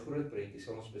kyk na die groot prentjie,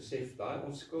 sal ons besef, daai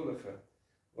onskuldige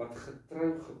wat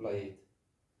getrou gebly het,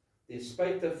 ten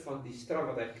spyte van die straf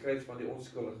wat hy gekry het van die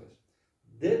onskuldiges,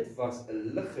 dit was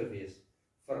 'n lig gewees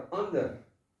vir ander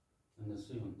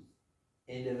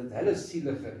en dit het hulle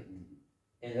siele gered.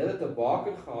 En hulle het 'n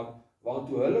baken gehad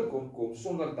waartoe hulle kon kom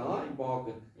sonder daai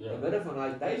baken, in midde van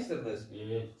daai duisternis,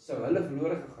 sou hulle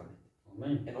verlore gegaan het.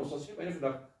 Amen. En ons sal sien op 'n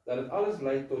vandag dat dit alles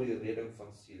lei tot die redding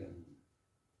van siele.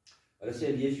 Hulle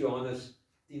sê, lees Johannes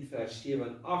 10 vers 7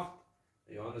 en 8,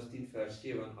 Johannes 10 vers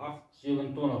 7 en 8,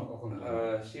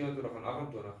 27 en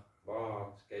 28,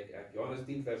 kyk ek, Johannes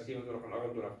 10 vers 27 en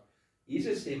 28,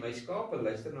 Jesus sê, my skape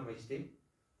luister na my stem,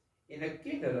 en ek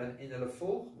ken hulle, en hulle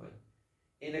volg my,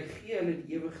 en ek gee hulle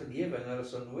die ewige lewe, en hulle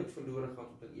sal nooit verlore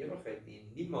gaan tot in ewigheid nie,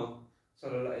 en niemand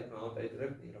sal hulle uit my hand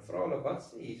uitruk nie. Dan vra hulle, wat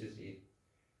sê Jesus hier?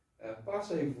 Pas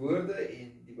sy woorde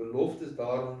en die beloftes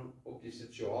daarin op die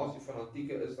situasie van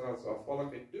antieke Israelse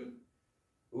afvalligheid toe?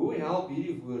 Hoe help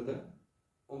hierdie woorde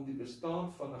om die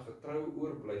bestaan van 'n getroue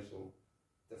oorblyfsel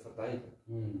te verduidelik?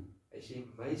 Hy sê,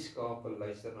 my skape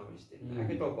luister na my stem. Ek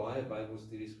het al baie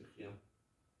Bybelstudies gegee.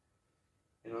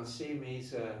 En dan sê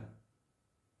mense,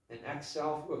 en ek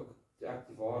self ook, toe ek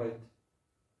die waarheid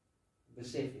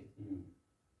besef het.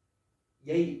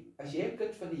 As jy 'n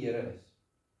kind van die Here is,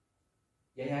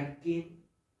 jy herken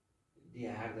die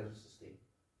herder se stem.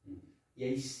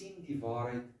 Jy sien die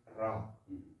waarheid raak.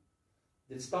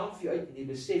 Dit staan vir jou uit en jy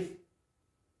besef,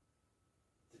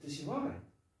 dit is die waarheid.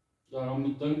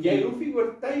 Jy hoef nie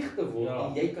oortuig te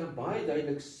word, jy kan baie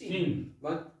duidelik sien,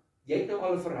 want jy het nou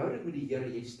al 'n verhouding met die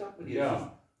Here, jy stap met die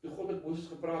Here, toe God met Moses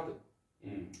gepraat het,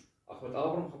 met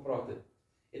Abraham gepraat het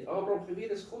Abraham geweet,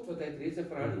 dis God wat hy het reeds 'n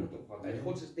verhouding met hom gehad, hy het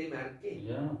God se stem herken,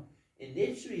 en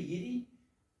net so hierdie,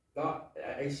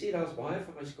 hy sê, daar's baie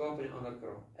van my skape in die ander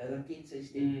kraal, hulle ken sy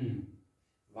stem,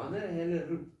 wanneer hulle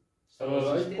roep, sal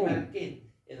hulle sy stem herken,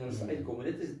 en hulle sal uitkom, en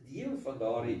dit is deel van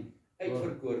daardie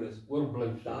uitverkorenes,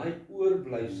 daai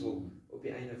oorblyfsel op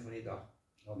die einde van die dag.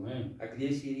 Amen. Ek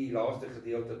lees hier die laaste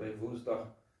gedeelte by Woensdag.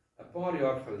 'n paar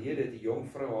jaar gelede het die jong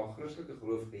vrou haar Christelike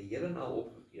geloof geheel en al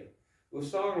opgegee.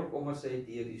 Hoofsaaklik omdat sy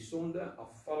deur die sonde,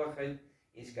 afvalligheid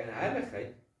en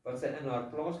skynheiligheid wat sy in haar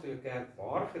plaaslike kerk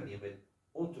waargeneem het,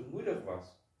 ontemoedig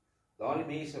was. Daardie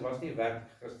mense was nie werklik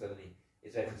Christene nie,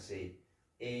 het sy gesê,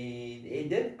 en het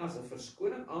dit as 'n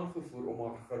verskoning aangevoer om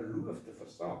haar geloof te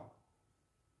versaak.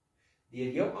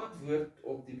 Deur jou antwoord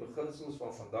op die beginsels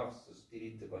van vandag se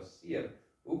studie te baseer,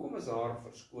 hoekom is haar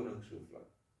verskoning so vlak?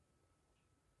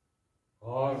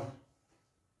 Haar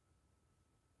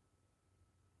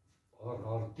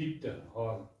diepte,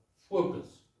 haar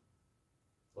fokus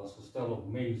was gestel op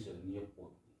mense, nie op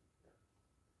God nie.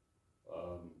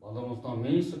 Wanneer ons na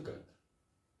mense kyk,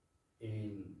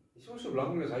 en is so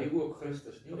belangrik as hy ook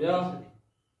Christus, nie op ja, mense nie.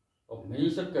 Op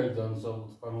mense kyk, dan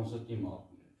kan ons dit nie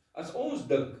maak nie. As ons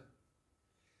dink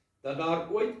dat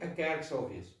daar ooit 'n kerk sal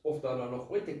wees, of dat daar nog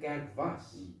ooit 'n kerk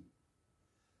was,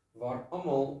 waar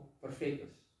almal perfek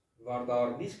is, waar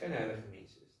daar nie skynheilige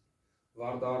mense is,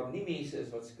 waar daar nie mense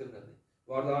is wat skinder nie,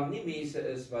 waar daar nie mense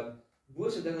is wat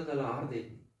bose dinge in hulle hart het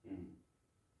nie.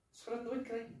 Ons gaan dit nooit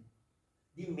kry nie.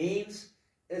 Die mens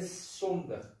is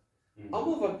sondig.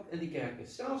 Almal wat in die kerk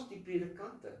is, selfs die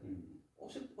predikante.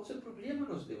 Ons het probleme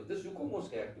in ons lewe. Dis hoekom ons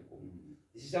kerk toe kom.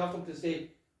 Dis selfs om te sê,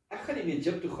 ek gaan nie meer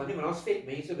gym toe gaan nie, want daar's vet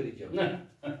mense by die gym.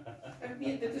 Ek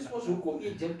meen, dit is ons hoekom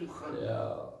jy gym toe gaan. Ja.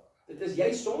 Dit is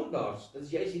jy sondaars, dit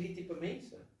is jy hierdie tipe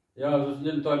mense. Ja, soos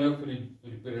een tannie ook vir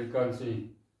die predikant sê,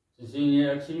 sy sê nee,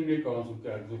 ek sien nie meer kans om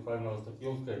kerk toe gaan, as te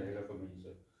veel heilige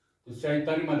mense. Toe sê hy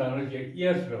tannie, maar dan is jy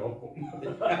eers welkom.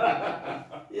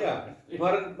 Ja,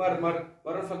 maar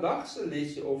in vandag se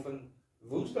lesie of in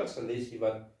Woensdag se lesie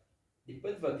wat die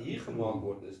punt wat hier gemaak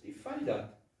word is die feit dat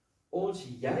ons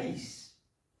juis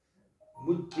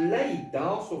moet bly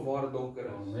daarso waar dit donker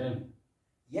is. Amen.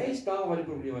 Juis daar waar die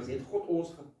probleem is, het God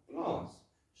ons geplaas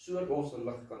sodat ons 'n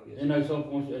lig kan wees. En hy sal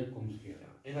ons uitkoms gee.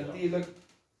 Ja, en natuurlik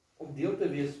om deel te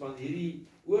wees van hierdie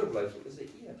oorblyfsel is 'n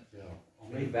eer. Ja.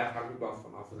 Om nie weghardloop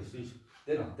vanaf. Presies.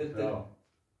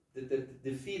 Dit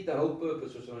defeat the whole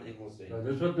purpose, soos ons in Engels sê. Ja,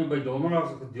 dis wat nou by Donderdag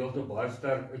se gedeelte baie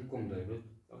sterk uitkom, David.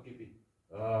 Dankie Piet.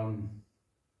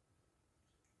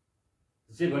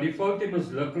 Sê wat die foute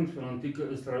mislukkings van antieke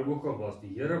Israel ook al was,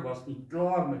 die Here was nie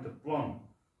klaar met 'n plan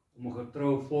om 'n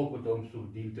getroue volk met hom so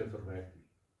dien te verwerk nie.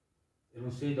 En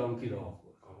ons sê dankie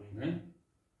daarvoor. Amen. Nee?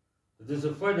 Dit is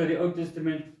 'n feit dat die Ou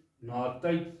Testament na 'n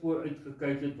tyd vooruit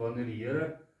gekyk het wanneer die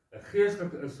Here 'n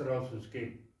geestelike Israel sou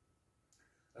skep.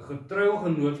 'n getroue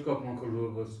genootskap van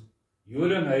gelowiges,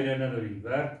 Jode en heidene nou die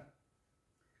werk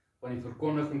van die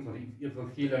verkondiging van die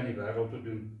evangelie aan die wêreld te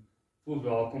doen, voel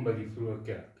welkom by die vroeë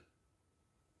kerk.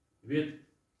 Jy weet,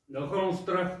 nou gaan ons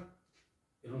terug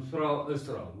en ons vra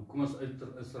Israel, hoekom is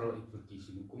Israel uitverkies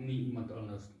en hoekom nie iemand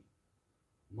anders nie?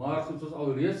 Maar soos ons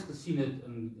alreeds gesien het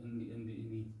in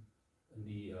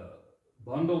die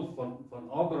wandel van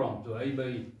Abraham, toe hy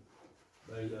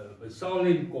by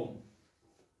Salem kom,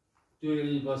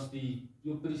 toe was die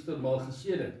priester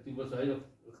Melchisedek, toe was hy 'n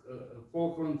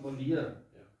volgeling van die Here.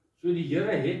 Ja. So die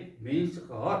Here het mense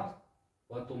gehad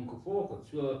wat hom gevolg het.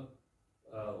 So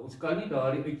ons kan nie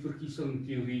daardie uitverkiesing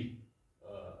teorie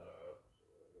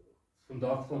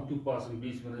vandag van toepassing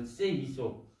wees, want dit sê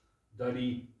hierso dat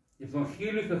die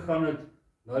evangelie gegaan het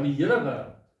na die hele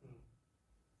wêreld.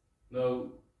 Nou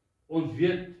ons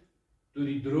weet toe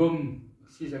die droom,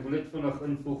 ek wil net vinnig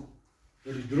invoeg,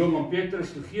 toe die droom aan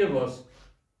Petrus gegee was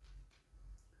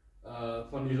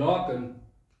van die laken,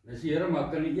 dan sê Here,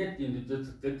 maar kan nie eet nie,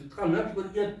 dit gaan niks oor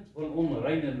eet van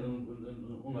onrein en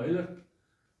onheilig.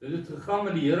 Dit het gegaan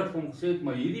met die Here vir hom gesê het,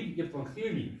 maar hierdie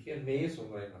evangelie, geen mens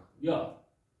onreinig. Ja,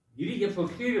 hierdie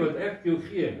evangelie wat ek jou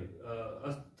gee,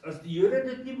 as die Jode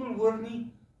dit nie wil hoor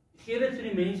nie, gee dit vir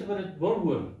die mense wat dit wil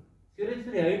hoor. Gee dit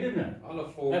vir die heidene. Alle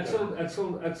volke. Ek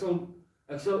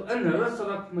sal in hulle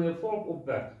sal ek my volk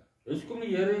opwek. Dus kom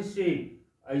die Here en sê,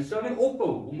 hy sal nie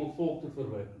ophou om 'n volk te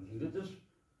verwyder nie.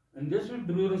 En dis wat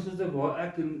broer en suster waar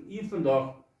ek en u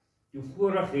vandag jou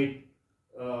voorreg het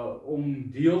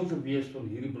om deel te wees van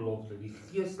hierdie belofte, die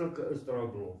geestelike Israel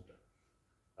belofte.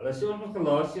 Hulle sê ons moet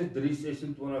Galasiërs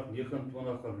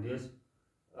 3:26-29 gaan lees.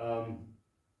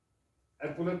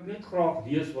 Ek wil dit net graag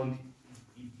lees want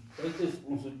die tyd is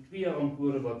ons het 2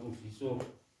 antwoorde wat ons hierso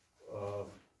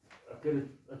ek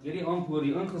het hierdie antwoord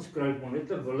hier ingeskryf, maar net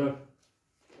terwille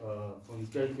van die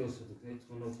kykers het ek net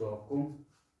vanaf daar kom.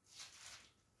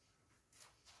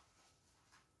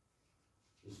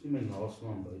 Dis nie my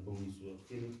naasnaam Bybel nie, so ek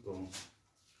gee nie kans.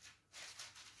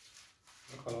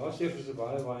 Galasiërs is 'n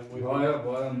baie mooi.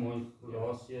 Baie mooi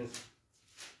Galasiërs.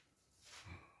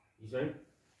 Hier sê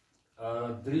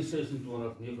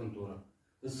 3:26-29.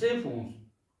 Dit sê vir ons,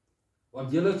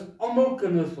 want julle is almal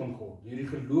kinders van God, deur die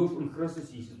geloof in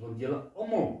Christus Jesus, want julle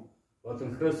almal wat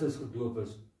in Christus gedoop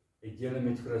is, het julle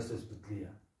met Christus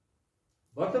bekleed.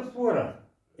 Wat 'n voorreg.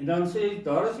 En dan sê hy,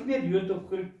 daar is nie meer Jood of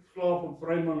Griek, slaaf of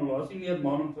vryman, daar is nie meer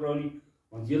man en vrou nie,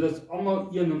 want julle is almal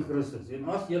een in Christus. En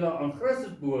as julle aan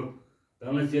Christus behoort,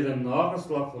 dan is julle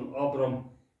nageslag van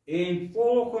Abraham en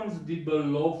volgens die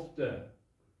belofte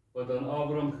wat aan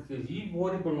Abraham gegee is. Hier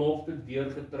word die belofte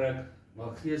deurgetrek na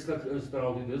geestelike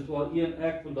Israel. Dis waar een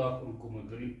ek vandag inkom en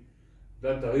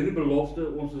dat hierdie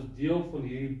belofte, ons is deel van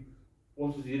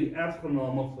hierdie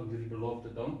erfgename van hierdie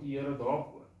belofte. Dank die Here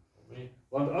daarvoor. Amen.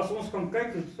 Want as ons gaan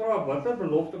kyk, dit vra watter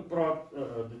belofte praat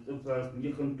dit in vers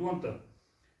 29.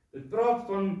 Dit praat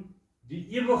van die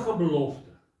ewige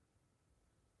belofte.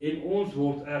 En ons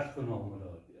word erfgename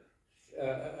daardeur.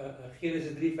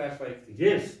 Genesis 3 vers 15.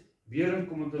 Yes, weer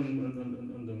kom dit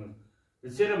in dinge.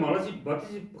 Dit sê maar wat is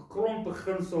die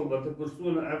grondbeginsel wat 'n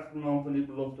persoon 'n erfgenaam van die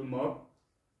belofte maak?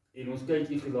 En ons kyk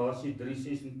in Galasië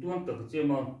 3:26, dit sê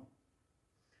maar,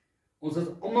 ons is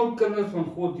almal kinders van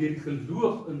God deur die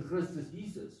geloof in Christus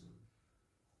Jesus.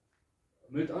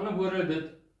 Met ander woorde, dit,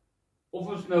 of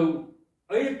ons nou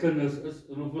eie kinders is,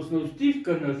 en of ons nou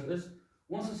stiefkinders is,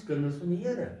 ons is kinders van die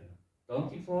Here.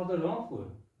 Dankie Vader daarvoor.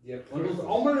 Want ons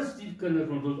almal is stiefkinders,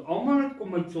 want ons almal het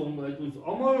kom uit sonde uit, ons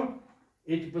almal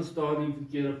het op 'n stadium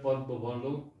verkeerde pad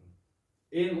bewandel,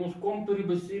 en ons kom tot die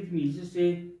besef, en Jesus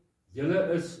sê,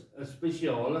 julle is 'n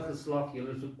spesiale geslag,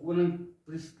 julle is 'n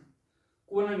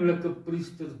koninklike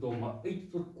priesterdom, 'n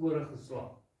uitverkore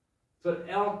geslag, vir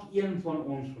elkeen van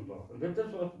ons vandag. En dit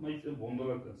is wat vir my so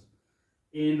wonderlik is.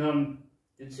 En dan,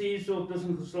 dit sê hier so,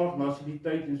 tussen geslag,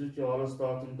 nasionaliteit en sosiale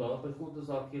staat, en daar by God is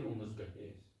daar geen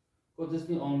onderskeid. God is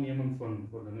nie aanneming van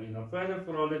dinge. En dan verder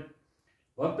vooral dit,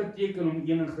 wat beteken om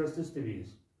een in Christus te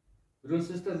wees? Broer en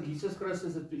suster, Jesus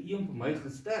Christus het vir u en vir my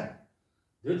gesterf.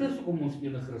 Dit is hoekom ons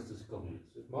een in Christus kan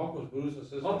wees. Dit maak ons broers en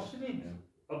susters. Absoluut,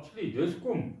 absoluut. Dus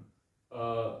kom,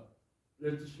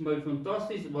 dit is vir my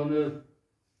fantasties wanneer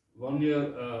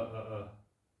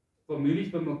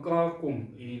families by mekaar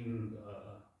kom en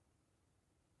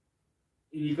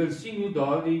jy kan sien hoe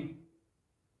daardie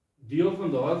deel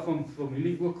van daai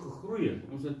familie ook gegroei het.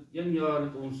 Ons het 1 jaar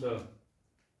het ons 'n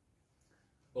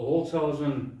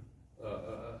Holshausen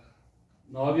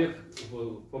naweek of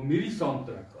 'n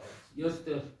familiesaamtrek gehad.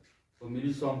 Eerste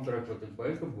familiesaamtrek wat ek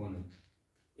bygewoon het.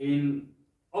 En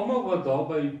almal wat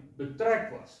daarbey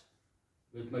betrek was,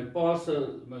 met my pa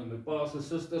se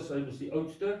suster, sy was die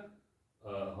oudste,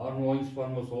 haar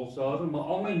nooinspan was Holshausen, maar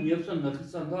al my neefs en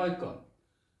niggies aan daai kant.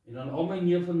 En dan al my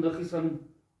neef en niggies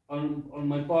aan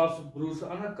my pa se broer se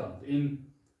ander kant. En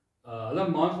hulle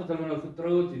mans wat hulle nou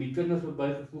getrou het en die kinders wat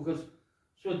bygevoeg is.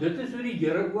 So dit is hoe die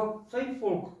Here ook sy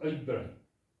volk uitbrei.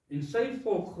 En sy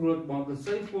volk groot maak en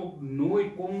sy volk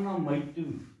nooi kom na my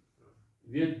toe.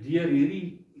 Weet deur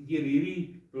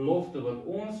hierdie belofte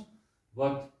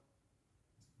wat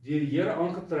deur die Here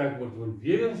aangetrek word. Want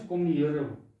weer eens kom die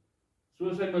Here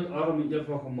soos hy met Adam en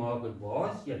Eva gemaak het.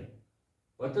 Waar is jy?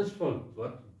 Wat is fout?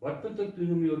 Wat moet ek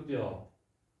doen om jou te help?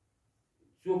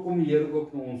 So kom die Here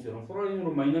ook na ons. Dan vra hy in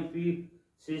Romeine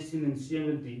 4:16 en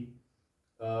 17.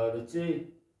 Dit sê,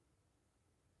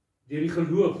 deur die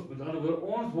geloof, met ander woorde,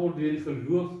 ons word deur die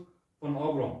geloof van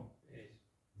Abraham,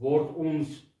 word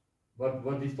ons,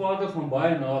 wat die vader van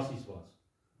baie nasies was,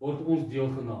 word ons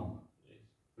deelgename.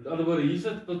 Met ander woorde, hier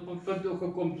sit tot punt ook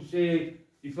gekom te sê,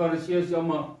 die Fariseërs, ja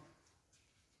maar,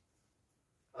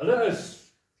 hulle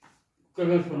is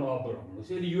kinders van Abraham. Dan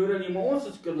sê die Jode nie, maar ons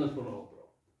is kinders van Abraham.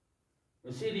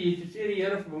 Dan sê die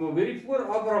Here, maar weet jy, voor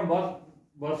Abraham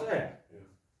was ek.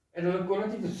 En hulle kon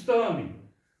dit nie verstaan nie.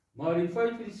 Maar die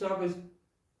feit van die saak is,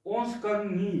 ons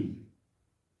kan nie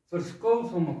verskil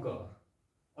van mekaar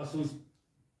as ons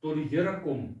tot die Here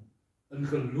kom in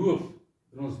geloof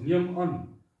en ons neem aan,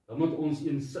 dan moet ons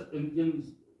eensgesind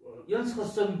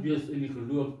wees in die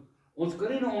geloof. Ons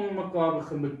kan nie nou onder mekaar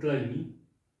begin beklei nie,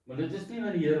 maar dit is nie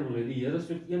wat die Here wil hê. Die Here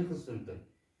soek eensgesindheid.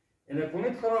 En ek wil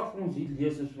net graag vir ons hier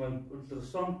lees, is vir my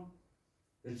interessant.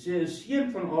 Dit sê, 'n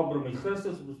seun van Abraham het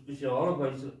Christus op 'n spesiale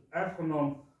wyse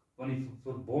erfgenaam van die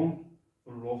verbond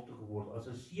belofte geword. As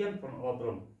 'n seun van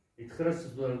Abraham het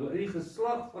Christus uit die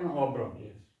geslag van Abraham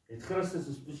het Christus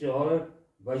 'n spesiale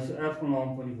wyse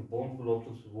erfgenaam van die verbond belofte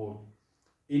geword.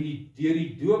 En deur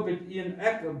die doop het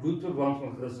ek 'n bloedverwant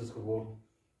van Christus geword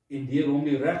en deur hom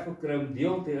die reg verkry om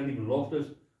deel te hê aan die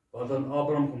beloftes wat aan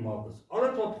Abraham gemaak is.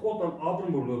 Alles wat God aan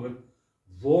Abraham beloof het,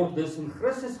 word dus in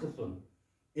Christus gevind.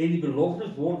 En die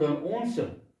beloftes word dan onse,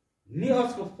 nie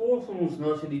as gevolg van ons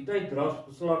nasionaliteit, ras,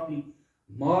 geslag nie,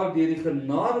 maar deur die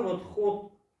genade wat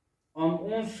God aan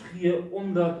ons gee,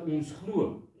 omdat ons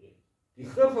glo. Die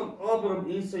gif van Abraham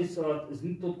en sy saad is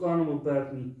nie tot Kanaan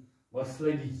beperk nie, maar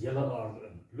sluit die hele aarde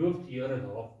in. Loof die Here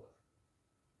daarvoor.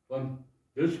 Want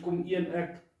dus kom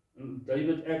ek, en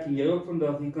David, ek en jy ook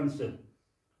vandag hier kan sit,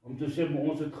 om te sê, maar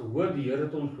ons het gehoor, die Here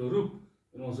het ons geroep,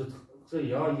 en ons het gesê,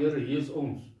 ja Here, hier is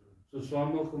ons, so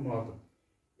Samuel gemaak het.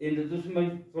 En dit is vir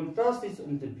my fantasties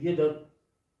om te weet dat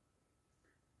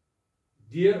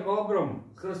deur Abraham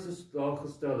Christus daar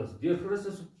gestel is, deur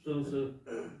Christus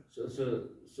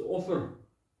se offer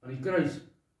aan die kruis,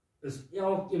 is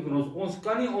elkeen van ons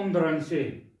kan nie omdraai en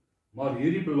sê, maar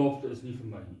hierdie belofte is nie vir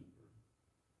my nie.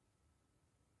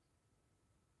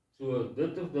 So,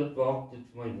 dit maak dit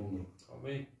vir my wonder.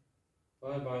 Amen.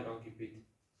 Baie dankie Piet.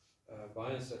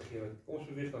 Baie insiggewend. Kom ons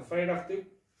beweeg na Vrydag toe.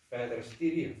 Verdere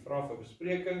studie en vrae vir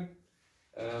bespreking.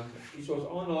 Hier is ons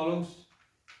aanhalings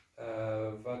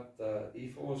wat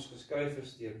hier vir ons geskryf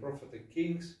is deur Prophet and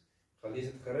Kings. Gaan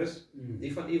lees dit gerus.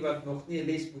 Die van u wat nog nie 'n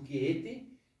lesboekie het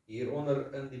nie, Hieronder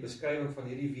in die beskrywing van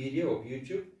hierdie video op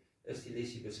YouTube is die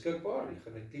lesie beskikbaar. Jy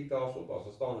gaan net klik daarop,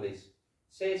 daar staan les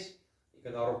 6. Jy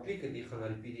kan daarop klik en jy gaan na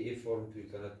die PDF vorm toe, jy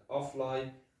kan dit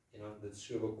aflaai en dan dit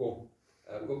so bekom.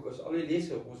 Ook is al die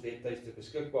lesse op ons webtuiste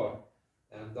beskikbaar.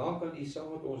 En dan kan jy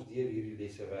saam met ons deur hierdie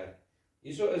lesse werk.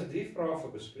 Hierso is 3 vrae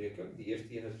vir bespreking. Die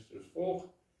eerste een is soos volg.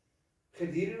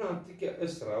 Gedurende antieke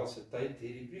Israel se tyd het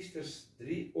die priesters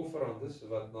 3 offerandes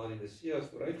wat na die Messias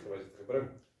vooruitgewys het gebring.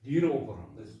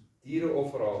 Diereofferandes.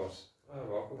 Diereofferawers.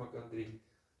 Waar kom ek aan 3?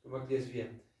 Kom ek lees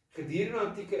weer. Gedurende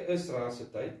antieke Israel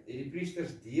se tyd het die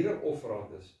priesters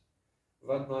diereofferandes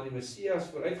wat na die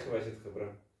Messias vooruitgewys het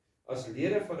gebring. As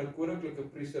lede van 'n koninklike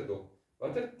priesterdom,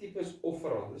 watter tipes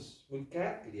offerandes moet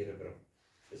kerklede bring?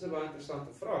 Dis 'n baie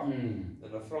interessante vraag. En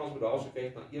dan vra ons moet daarso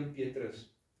kyk na 1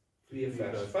 Petrus 2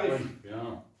 vers 5.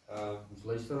 Ja. Ons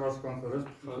luisteraars kan gerus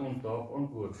ons daarop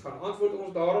antwoord. Gaan antwoord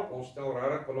ons daarop. Ons stel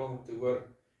regtig belang om te hoor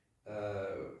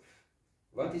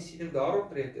wat die siening daarop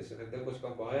trend is. En ek dink ons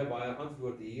kan baie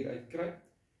antwoorde hier uitkry.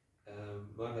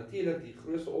 Maar natuurlik die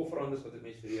grootste offerandes wat 'n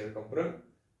mens vir die Here kan bring,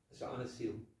 is 'n ander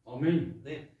siel. Amen.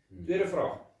 Nee. Tweede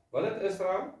vraag. Wat het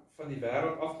Israel van die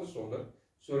wêreld afgesonder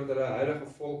sodat hulle 'n heilige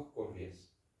volk kon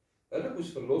wees? Hulle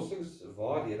moes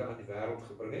verlossingswaarhede aan die wêreld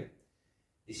gebring het.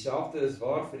 Dieselfde is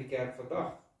waar vir die kerk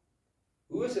vandag.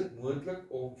 Hoe is dit moontlik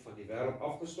om van die wêreld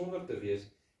afgesonder te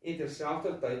wees en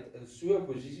terselfdertyd in so 'n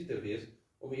posisie te wees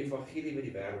om die evangelie met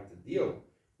die wêreld te deel?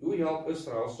 Hoe help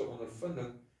Israel se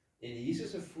ondervinding en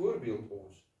Jesus se voorbeeld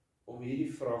ons om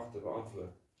hierdie vraag te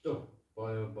beantwoord?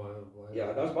 Baie.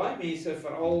 Ja, daar's baie mense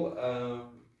veral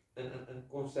in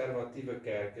konservatiewe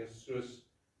kerke, soos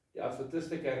die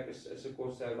Adventiste kerk is 'n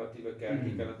konservatiewe kerk.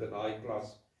 Jy kan dit in daai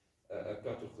klas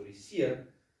kategoriseer.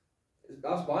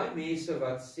 Daar's baie mense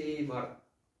wat sê, maar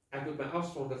ek moet my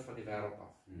afsonder van die wêreld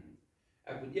af.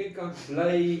 Ek moet eenkant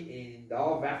bly en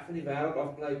daar weg van die wêreld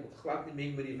af bly, ek moet glad nie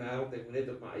meng met die wêreld, ek moet net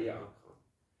op my eie aangaan.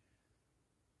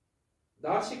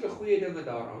 Daar seker goeie dinge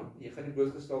daaraan. Jy gaan nie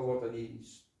blootgestel word aan die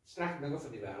slegte dinge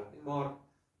van die wêreld nie, maar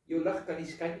jou lig kan nie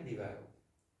skyn in die wêreld.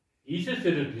 Jesus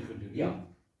het dit nie gedoen. Ja.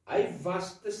 Hy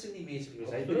was tussen die mense gewees.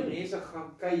 Hy het by die mense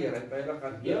gaan kuier, hy het by hulle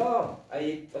gaan eet. Ja.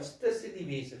 Hy was tussen die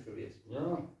mense gewees.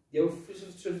 Ja. Jou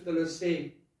soos hulle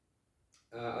sê,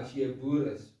 as jy 'n boer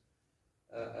is,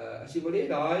 as jy wil hê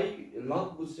daai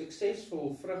land moet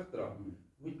suksesvol vrug dra,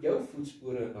 moet jou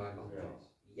voetspore in daai land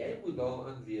wees. Jy moet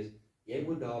daarin wees, jy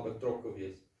moet daar betrokke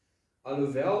wees.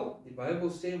 Alhoewel die Bybel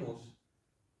sê ons,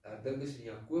 ek dink is in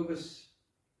Jakobus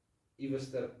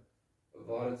iewester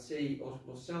waar dit sê ons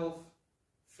moet onsself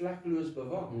vlekloos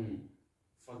bewaar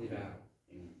van die wêreld.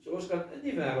 So ons kan in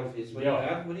die wêreld wees, maar die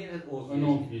wêreld moet nie in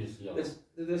ons wees.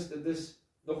 Dit is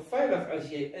nog veilig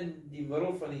as jy in die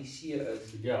middel van die see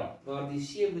is. Ja. Maar die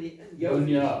see moet nie in jou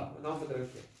wees, en dan verdrink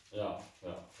jy. Ja.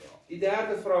 Die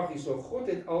derde vraag hierso, God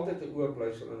het altyd 'n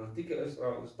oorblyfsel in antieke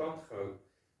Israel in stand gehou.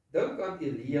 Dink aan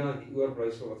Elia en die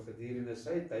oorblyfsel wat gedurende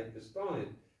sy tyd bestaan het.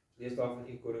 Lees daar van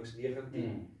 1 Konings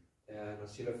 19. En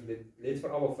as jy let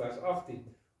veral op vers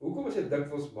 18. Hoekom is dit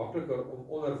dikwels makliker om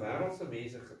onder wêreldse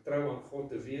mense getrou aan God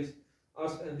te wees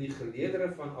as in die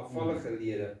geleedere van afvallige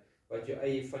lede wat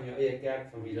van jou eie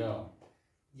kerkfamilie?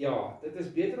 Ja, dit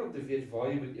is beter om te weet waar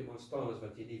jy met iemand staan as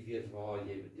wat jy nie weet waar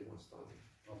jy met iemand staan nie.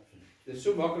 Absoluut. Dit is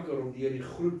so makliker om deur die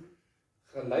groep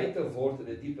gelei te word in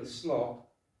 'n diepe slaap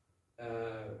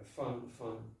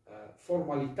van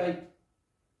formaliteit.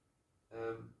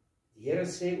 Die Here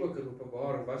sê ook in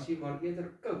Openbaring, was jy maar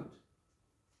eerder koud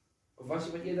of was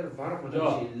jy maar eerder warm en dan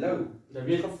is jy lou. Dit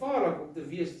is gevaarlik om te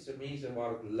wees tussen mense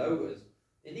waar dit lou is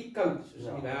en nie koud soos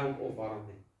in die wêreld of warm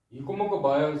nie. Hier kom ook 'n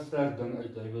baie sterk ding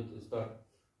uit, David, is dat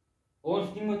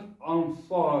ons nie moet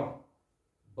aanvaar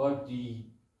wat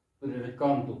die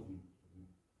predikant of die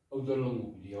ouderling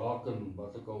of die diaken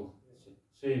wat ook al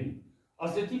sê nie.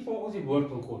 As dit nie volgens die woord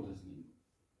van God is nie,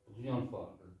 moet jy nie aanvaar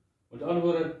nie. Met ander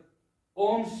woorde,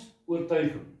 ons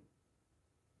oortuiging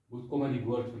moet kom in die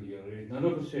woord van die Here. Hy het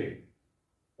nou gesê,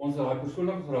 ons het daai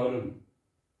persoonlike verhouding,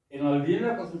 en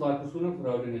alleenlik as ons daai persoonlike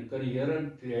verhouding het, kan die Here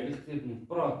en die Heilige Gees met ons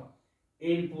praat,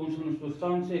 en ons van ons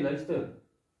verstand sê, luister,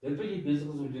 dit wat jy besig is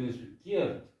om te doen is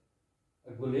verkeerd.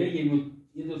 Ek wil hê jy moet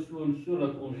eerder so en so,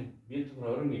 dat ons 'n beter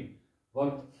verhouding het.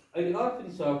 Want uit die aard van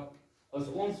die saak, as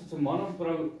ons as 'n man en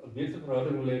vrou 'n beter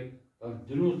verhouding wil hê, dan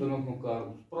doen ons dinge met mekaar,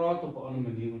 ons praat op 'n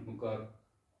ander manier met mekaar.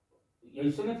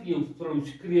 Jy sal nie vir jou vrou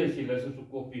skree as jy lus is vir 'n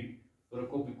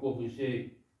koppie koffie en sê,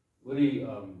 hoorie,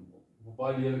 op 'n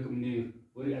baie lelike manier,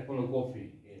 hoorie, ek wil 'n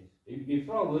koffie. Jy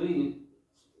vra, hoorie,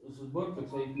 is dit moontlik,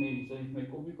 sê jy my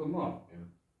koffie kan maak.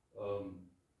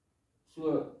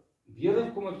 So,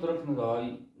 weer kom ek terug na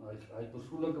daai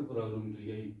persoonlike verhouding,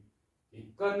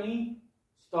 jy kan nie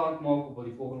staat maak op wat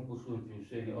die volgende persoon vir jou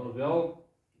sê nie. Alhoewel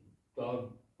daar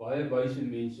baie wyse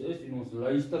mense is en ons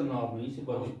luister na mense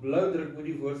wat Ons bloudruk moet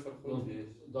die woord van God wees.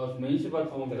 daar's mense wat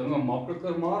vir ons dinge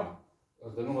makliker maak,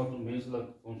 as dinge wat ons mense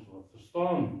laat ons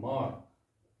verstaan, maar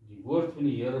die woord van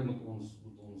die Here moet ons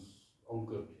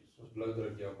anker wees. Ons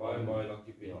bloudruk, ja, baie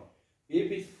dankie vir jou.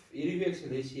 Hierdie week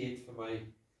se lesie het vir my,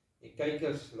 en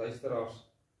kykers, luisteraars,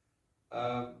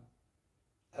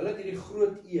 hulle het hierdie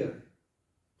groot eer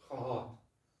gehad,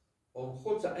 om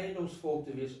God se eiendomsvolk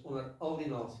te wees onder al die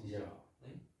nasies. Ja.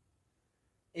 Nee?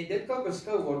 En dit kan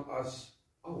beskou word as,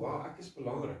 wow, ek is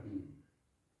belangrik.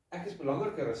 Ek is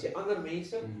belangriker as die ander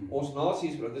mense, ons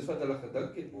nasies, dis wat hulle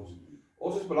gedink het,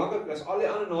 ons is belangriker as al die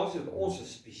ander nasies, want ons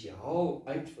is spesiaal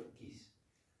uitverkies.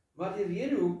 Maar die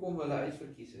rede hoekom hulle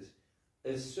uitverkies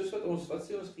is soos wat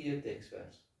sê ons geheue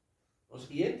teksvers. Ons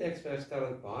geheue teksvers stel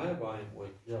dit baie mooi.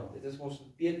 Ja. Dit is ons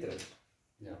in Petrus.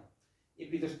 Ja. 1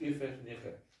 Petrus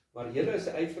 2:9. Maar julle is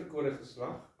 'n uitverkore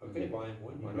geslag. Okay, baie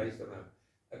mooi, maar luister nou.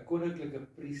 'n koninklike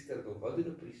priesterdom. Wat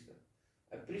doen 'n priester?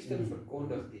 'n Priester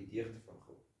verkondig die deugde van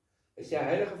God. Is jy 'n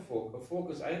heilige volk? 'n Volk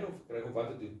is eiendom verkry om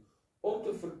wat te doen? Om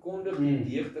te verkondig die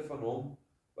deugde van hom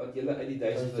wat julle uit die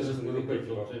duisternis geroep het.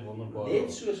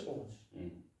 Net soos ons.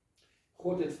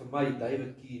 God het vir my,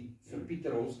 David Kien, vir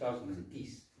Pieter Holstas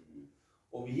gekies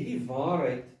om hierdie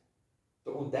waarheid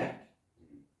te ontdek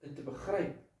en te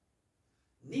begryp.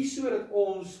 Nie sodat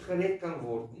ons gered kan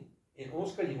word nie, en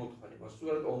ons kan hemel toe gaan nie, maar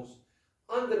sodat ons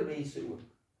ander mense ook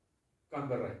kan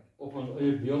bereik. Of ons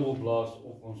eie deel opblaas,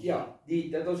 of ons... Ja,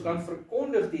 dat ons kan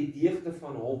verkondig die deugde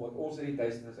van hom, wat ons in die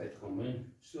duisternis uitgegaan,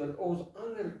 sodat ons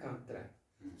ander kan trek.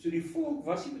 So die volk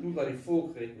was nie bedoel dat die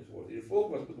volk gered moes word, die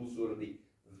volk was bedoel sodat die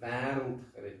wêreld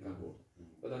gered kan word.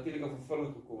 Wat natuurlik aan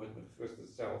vervulling gekom het met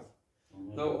Christus self.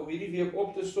 Nou, om hierdie week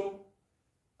op te som,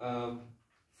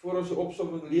 voor ons 'n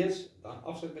opsomming lees, dan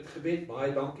afsluit met gebed.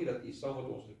 Baie dankie dat u saam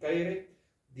met ons gekuier het.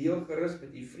 Deel gerus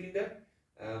met u vriende.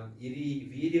 Hierdie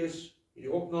video's,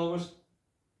 hierdie opnames,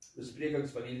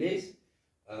 besprekings van die les.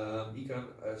 U kan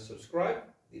subscribe,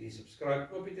 hierdie subscribe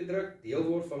knoppie te druk, deel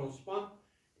word van ons span,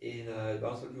 en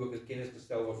dan sal u ook in kennis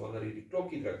gestel word wanneer u die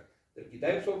klokkie druk. Druk die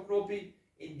duimsel knoppie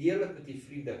en deel dit met die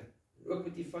vriende, en ook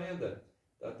met die vyande,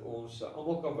 dat ons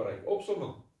almal kan bereik.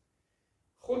 Opsomming.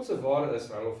 God se ware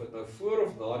Israel, of dit nou voor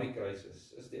of na die kruis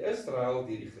is die Israel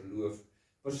deur die geloof,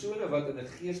 persone wat in 'n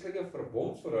geestelike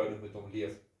verbondsverhouding met hom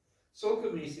leef.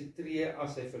 Sulke mense tree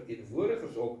as sy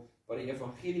verteenwoordigers op wat die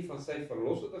evangelie van sy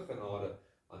verlossende genade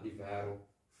aan die wêreld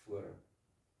voorhou.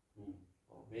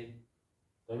 Amen.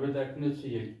 Dan wil ek net sê,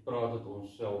 jy praat dat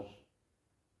ons selfs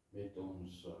met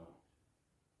ons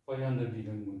vyande die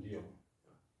ding moet deel.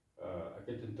 Ek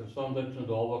het interessant uit so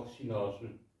Dalwag gesien, daar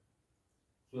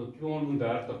so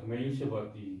 230 mense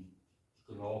wat die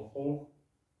kanaal volg,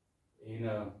 en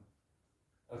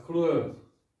ek glo,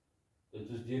 dit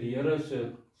is deur die Here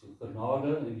se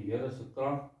genade en die Here se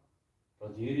krag,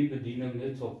 dat hierdie bediening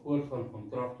net sal voortgaan van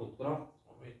krag tot krag.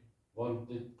 Amen. Want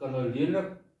dit kan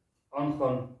alleenlik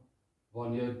aangaan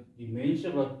wanneer die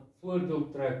mense wat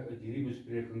voordeel trek uit hierdie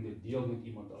bespreking dit deel met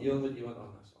iemand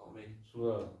anders. Amen.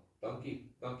 So,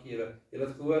 dankie julle. Julle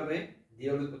het gehoor, né?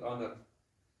 Deel dit met ander.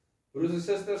 Broers en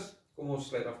susters, kom ons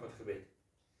sluit af met gebed.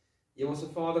 Hemelse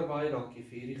Vader, baie dankie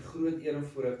vir hierdie groot eer en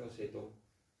voorreg ons het om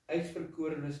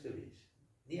uitverkorenes te wees.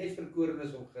 Nie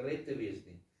uitverkorenes om gered te wees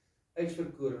nie.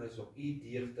 Uitverkorenes om u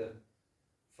deugde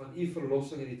van u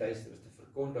verlossing in die duisternis te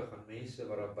verkondig aan mense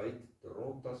wat daar buite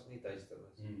rondtas in die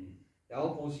duisternis.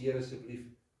 Help ons, Here, asseblief,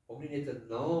 om nie net 'n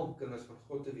naam kinders van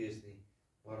God te wees nie,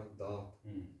 maar in daad.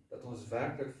 Dat ons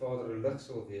werklik, Vader, 'n lig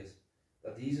sal wees,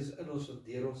 dat Jesus in ons en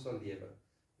deur ons sal lewe.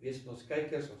 Wees met ons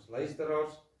kykers, ons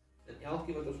luisteraars, en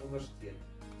elkeen wat ons ondersteun.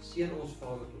 Seën ons,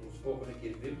 Vader, tot ons volgende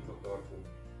keer weer mekaar kom.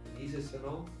 In Jesus se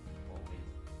naam. Amen.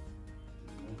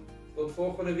 Tot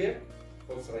volgende week.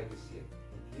 God se ryke seën.